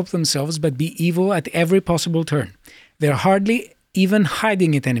cannot help themselves but be evil at every possible turn. They're hardly even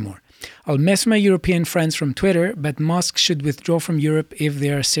hiding it anymore. I'll miss my European friends from Twitter, but Musk should withdraw from Europe if they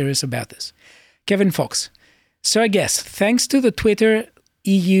are serious about this. Kevin Fox. So I guess, thanks to the Twitter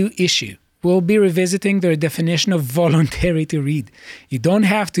EU issue, we'll be revisiting their definition of voluntary to read. You don't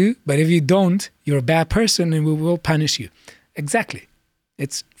have to, but if you don't, you're a bad person and we will punish you. Exactly.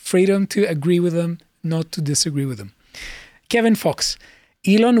 It's freedom to agree with them, not to disagree with them. Kevin Fox.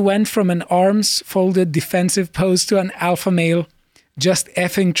 Elon went from an arms-folded defensive pose to an alpha male. Just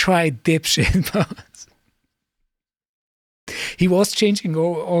effing try, dipshit pose. He was changing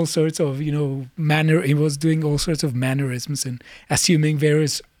all sorts of, manner. He was doing all sorts of mannerisms and assuming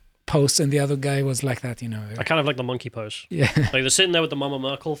various posts, and the other guy was like that, I kind of like the monkey pose. Yeah. Like the sitting there with the Mama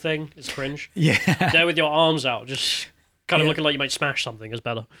Merkel thing is cringe. Yeah. There with your arms out, just kind of looking like you might smash something is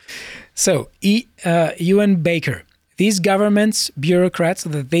better. So, Ewan Baker. These governments, bureaucrats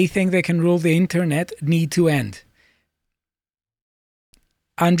that they think they can rule the internet need to end.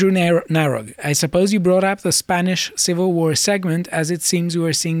 Andrew Narog, I suppose you brought up the Spanish Civil War segment, as it seems we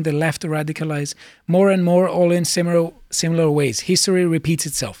are seeing the left radicalize more and more, all in similar ways. History repeats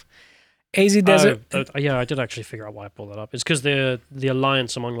itself. AZ Desert... yeah, I did actually figure out why I brought that up. It's because the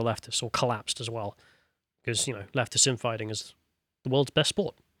alliance among the leftists all collapsed as well. Because, leftist infighting is the world's best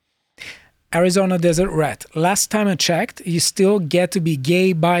sport. Arizona Desert Rat. Last time I checked, you still get to be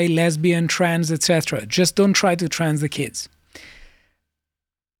gay, bi, lesbian, trans, etc. Just don't try to trans the kids.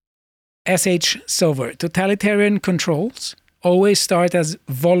 SH Silver. Totalitarian controls always start as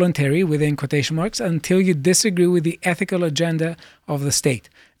voluntary, within quotation marks, until you disagree with the ethical agenda of the state.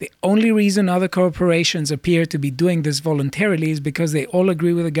 The only reason other corporations appear to be doing this voluntarily is because they all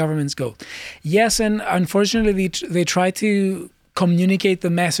agree with the government's goal. Yes, and unfortunately they try to communicate the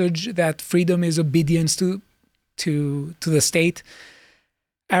message that freedom is obedience to the state.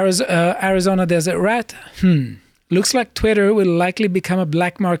 Arizona Desert Rat. Looks like Twitter will likely become a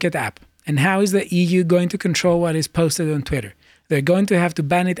black market app. And how is the EU going to control what is posted on Twitter? They're going to have to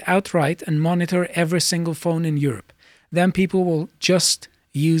ban it outright and monitor every single phone in Europe. Then people will just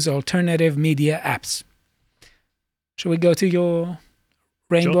use alternative media apps. Shall we go to your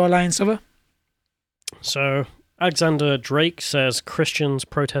Rainbow Alliance over? So, Alexander Drake says Christians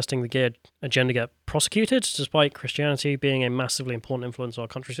protesting the gay agenda get prosecuted, despite Christianity being a massively important influence on our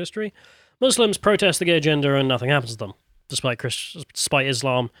country's history. Muslims protest the gay agenda and nothing happens to them, despite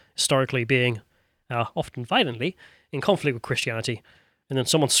Islam historically being, often violently, in conflict with Christianity. And then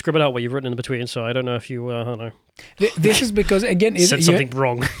someone scribbled out what you've written in between, so I don't know if you, I don't know. This is because, again, said something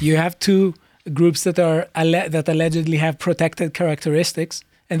wrong. You have two groups that are that allegedly have protected characteristics,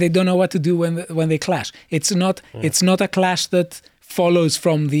 and they don't know what to do when they clash. It's not a clash that follows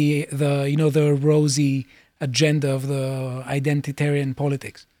from the rosy agenda of the identitarian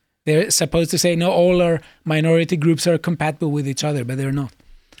politics. They're supposed to say, no, all our minority groups are compatible with each other, but they're not.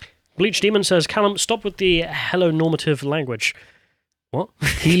 Bleach Demon says, Callum, stop with the heteronormative language. What?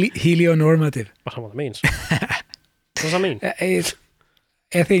 Helionormative. I don't know what that means. What does that mean?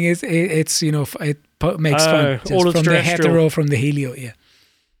 I think it's it makes fun. Just all of from the the hetero, from the helio,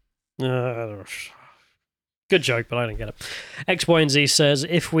 Good joke, but I don't get it. X, Y, and Z says,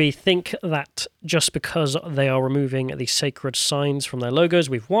 if we think that just because they are removing the sacred signs from their logos,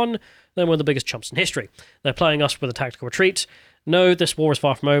 we've won, then we're the biggest chumps in history. They're playing us with a tactical retreat. No, this war is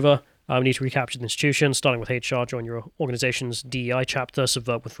far from over. We need to recapture the institutions, starting with HR, join your organization's DEI chapter,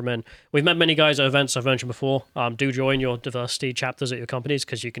 subvert with men. We've met many guys at events I've mentioned before. Do join your diversity chapters at your companies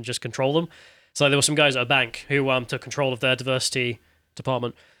because you can just control them. So there were some guys at a bank who took control of their diversity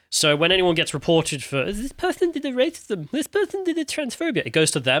department. So when anyone gets reported for, this person did a racism, this person did a transphobia, it goes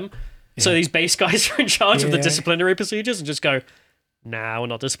to them. Yeah. So these base guys are in charge of the disciplinary procedures and just go, nah, we're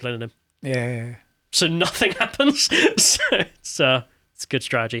not disciplining him. Yeah. so nothing happens. So it's a good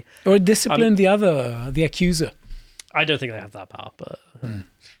strategy. Or discipline the accuser. I don't think they have that power, but maybe.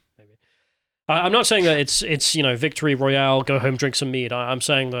 I'm not saying that it's victory royale, go home, drink some mead. I'm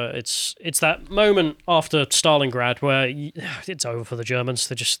saying that it's that moment after Stalingrad where it's over for the Germans.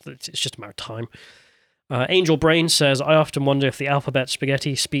 It's just a matter of time. Angel Brain says, I often wonder if the alphabet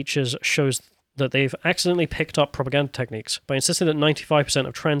spaghetti speeches shows that they've accidentally picked up propaganda techniques. By insisting that 95%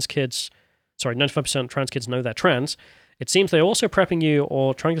 of trans kids know they're trans, it seems they're also prepping you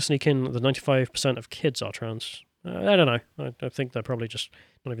or trying to sneak in that 95% of kids are trans. I don't know. I think they're probably just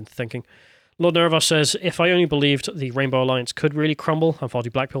not even thinking. Lord Nerva says, if I only believed the Rainbow Alliance could really crumble, I'm far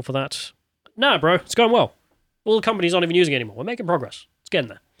too blackpill for that. Nah, bro, it's going well. All the companies aren't even using it anymore. We're making progress. It's getting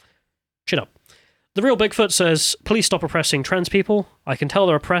there. Chin up. The Real Bigfoot says, please stop oppressing trans people. I can tell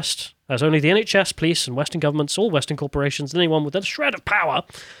they're oppressed, as only the NHS, police, and Western governments, all Western corporations, and anyone with a shred of power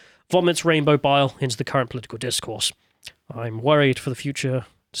vomits rainbow bile into the current political discourse. I'm worried for the future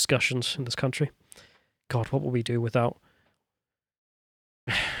discussions in this country. God, what will we do without...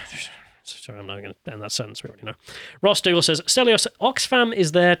 Sorry, I'm not going to end that sentence. We already know. Ross Douglas says, Stelios, Oxfam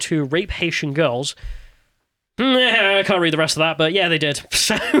is there to rape Haitian girls. I can't read the rest of that, but yeah, they did.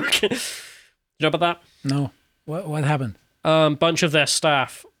 So, you know about that? No. What happened? Bunch of their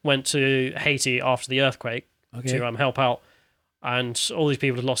staff went to Haiti after the earthquake to help out, and all these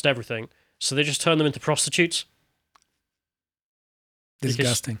people had lost everything, so they just turned them into prostitutes.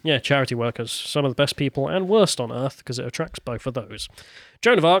 Disgusting. Charity workers. Some of the best people and worst on earth, because it attracts both of those.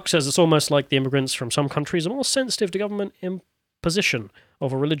 Joan of Arc says it's almost like the immigrants from some countries are more sensitive to government imposition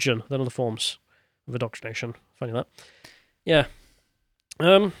of a religion than other forms of indoctrination. Funny that. Yeah.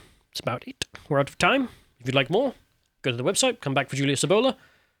 That's about it. We're out of time. If you'd like more, go to the website, come back for Julius Ebola,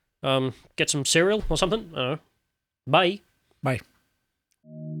 get some cereal or something. I don't know. Bye. Bye.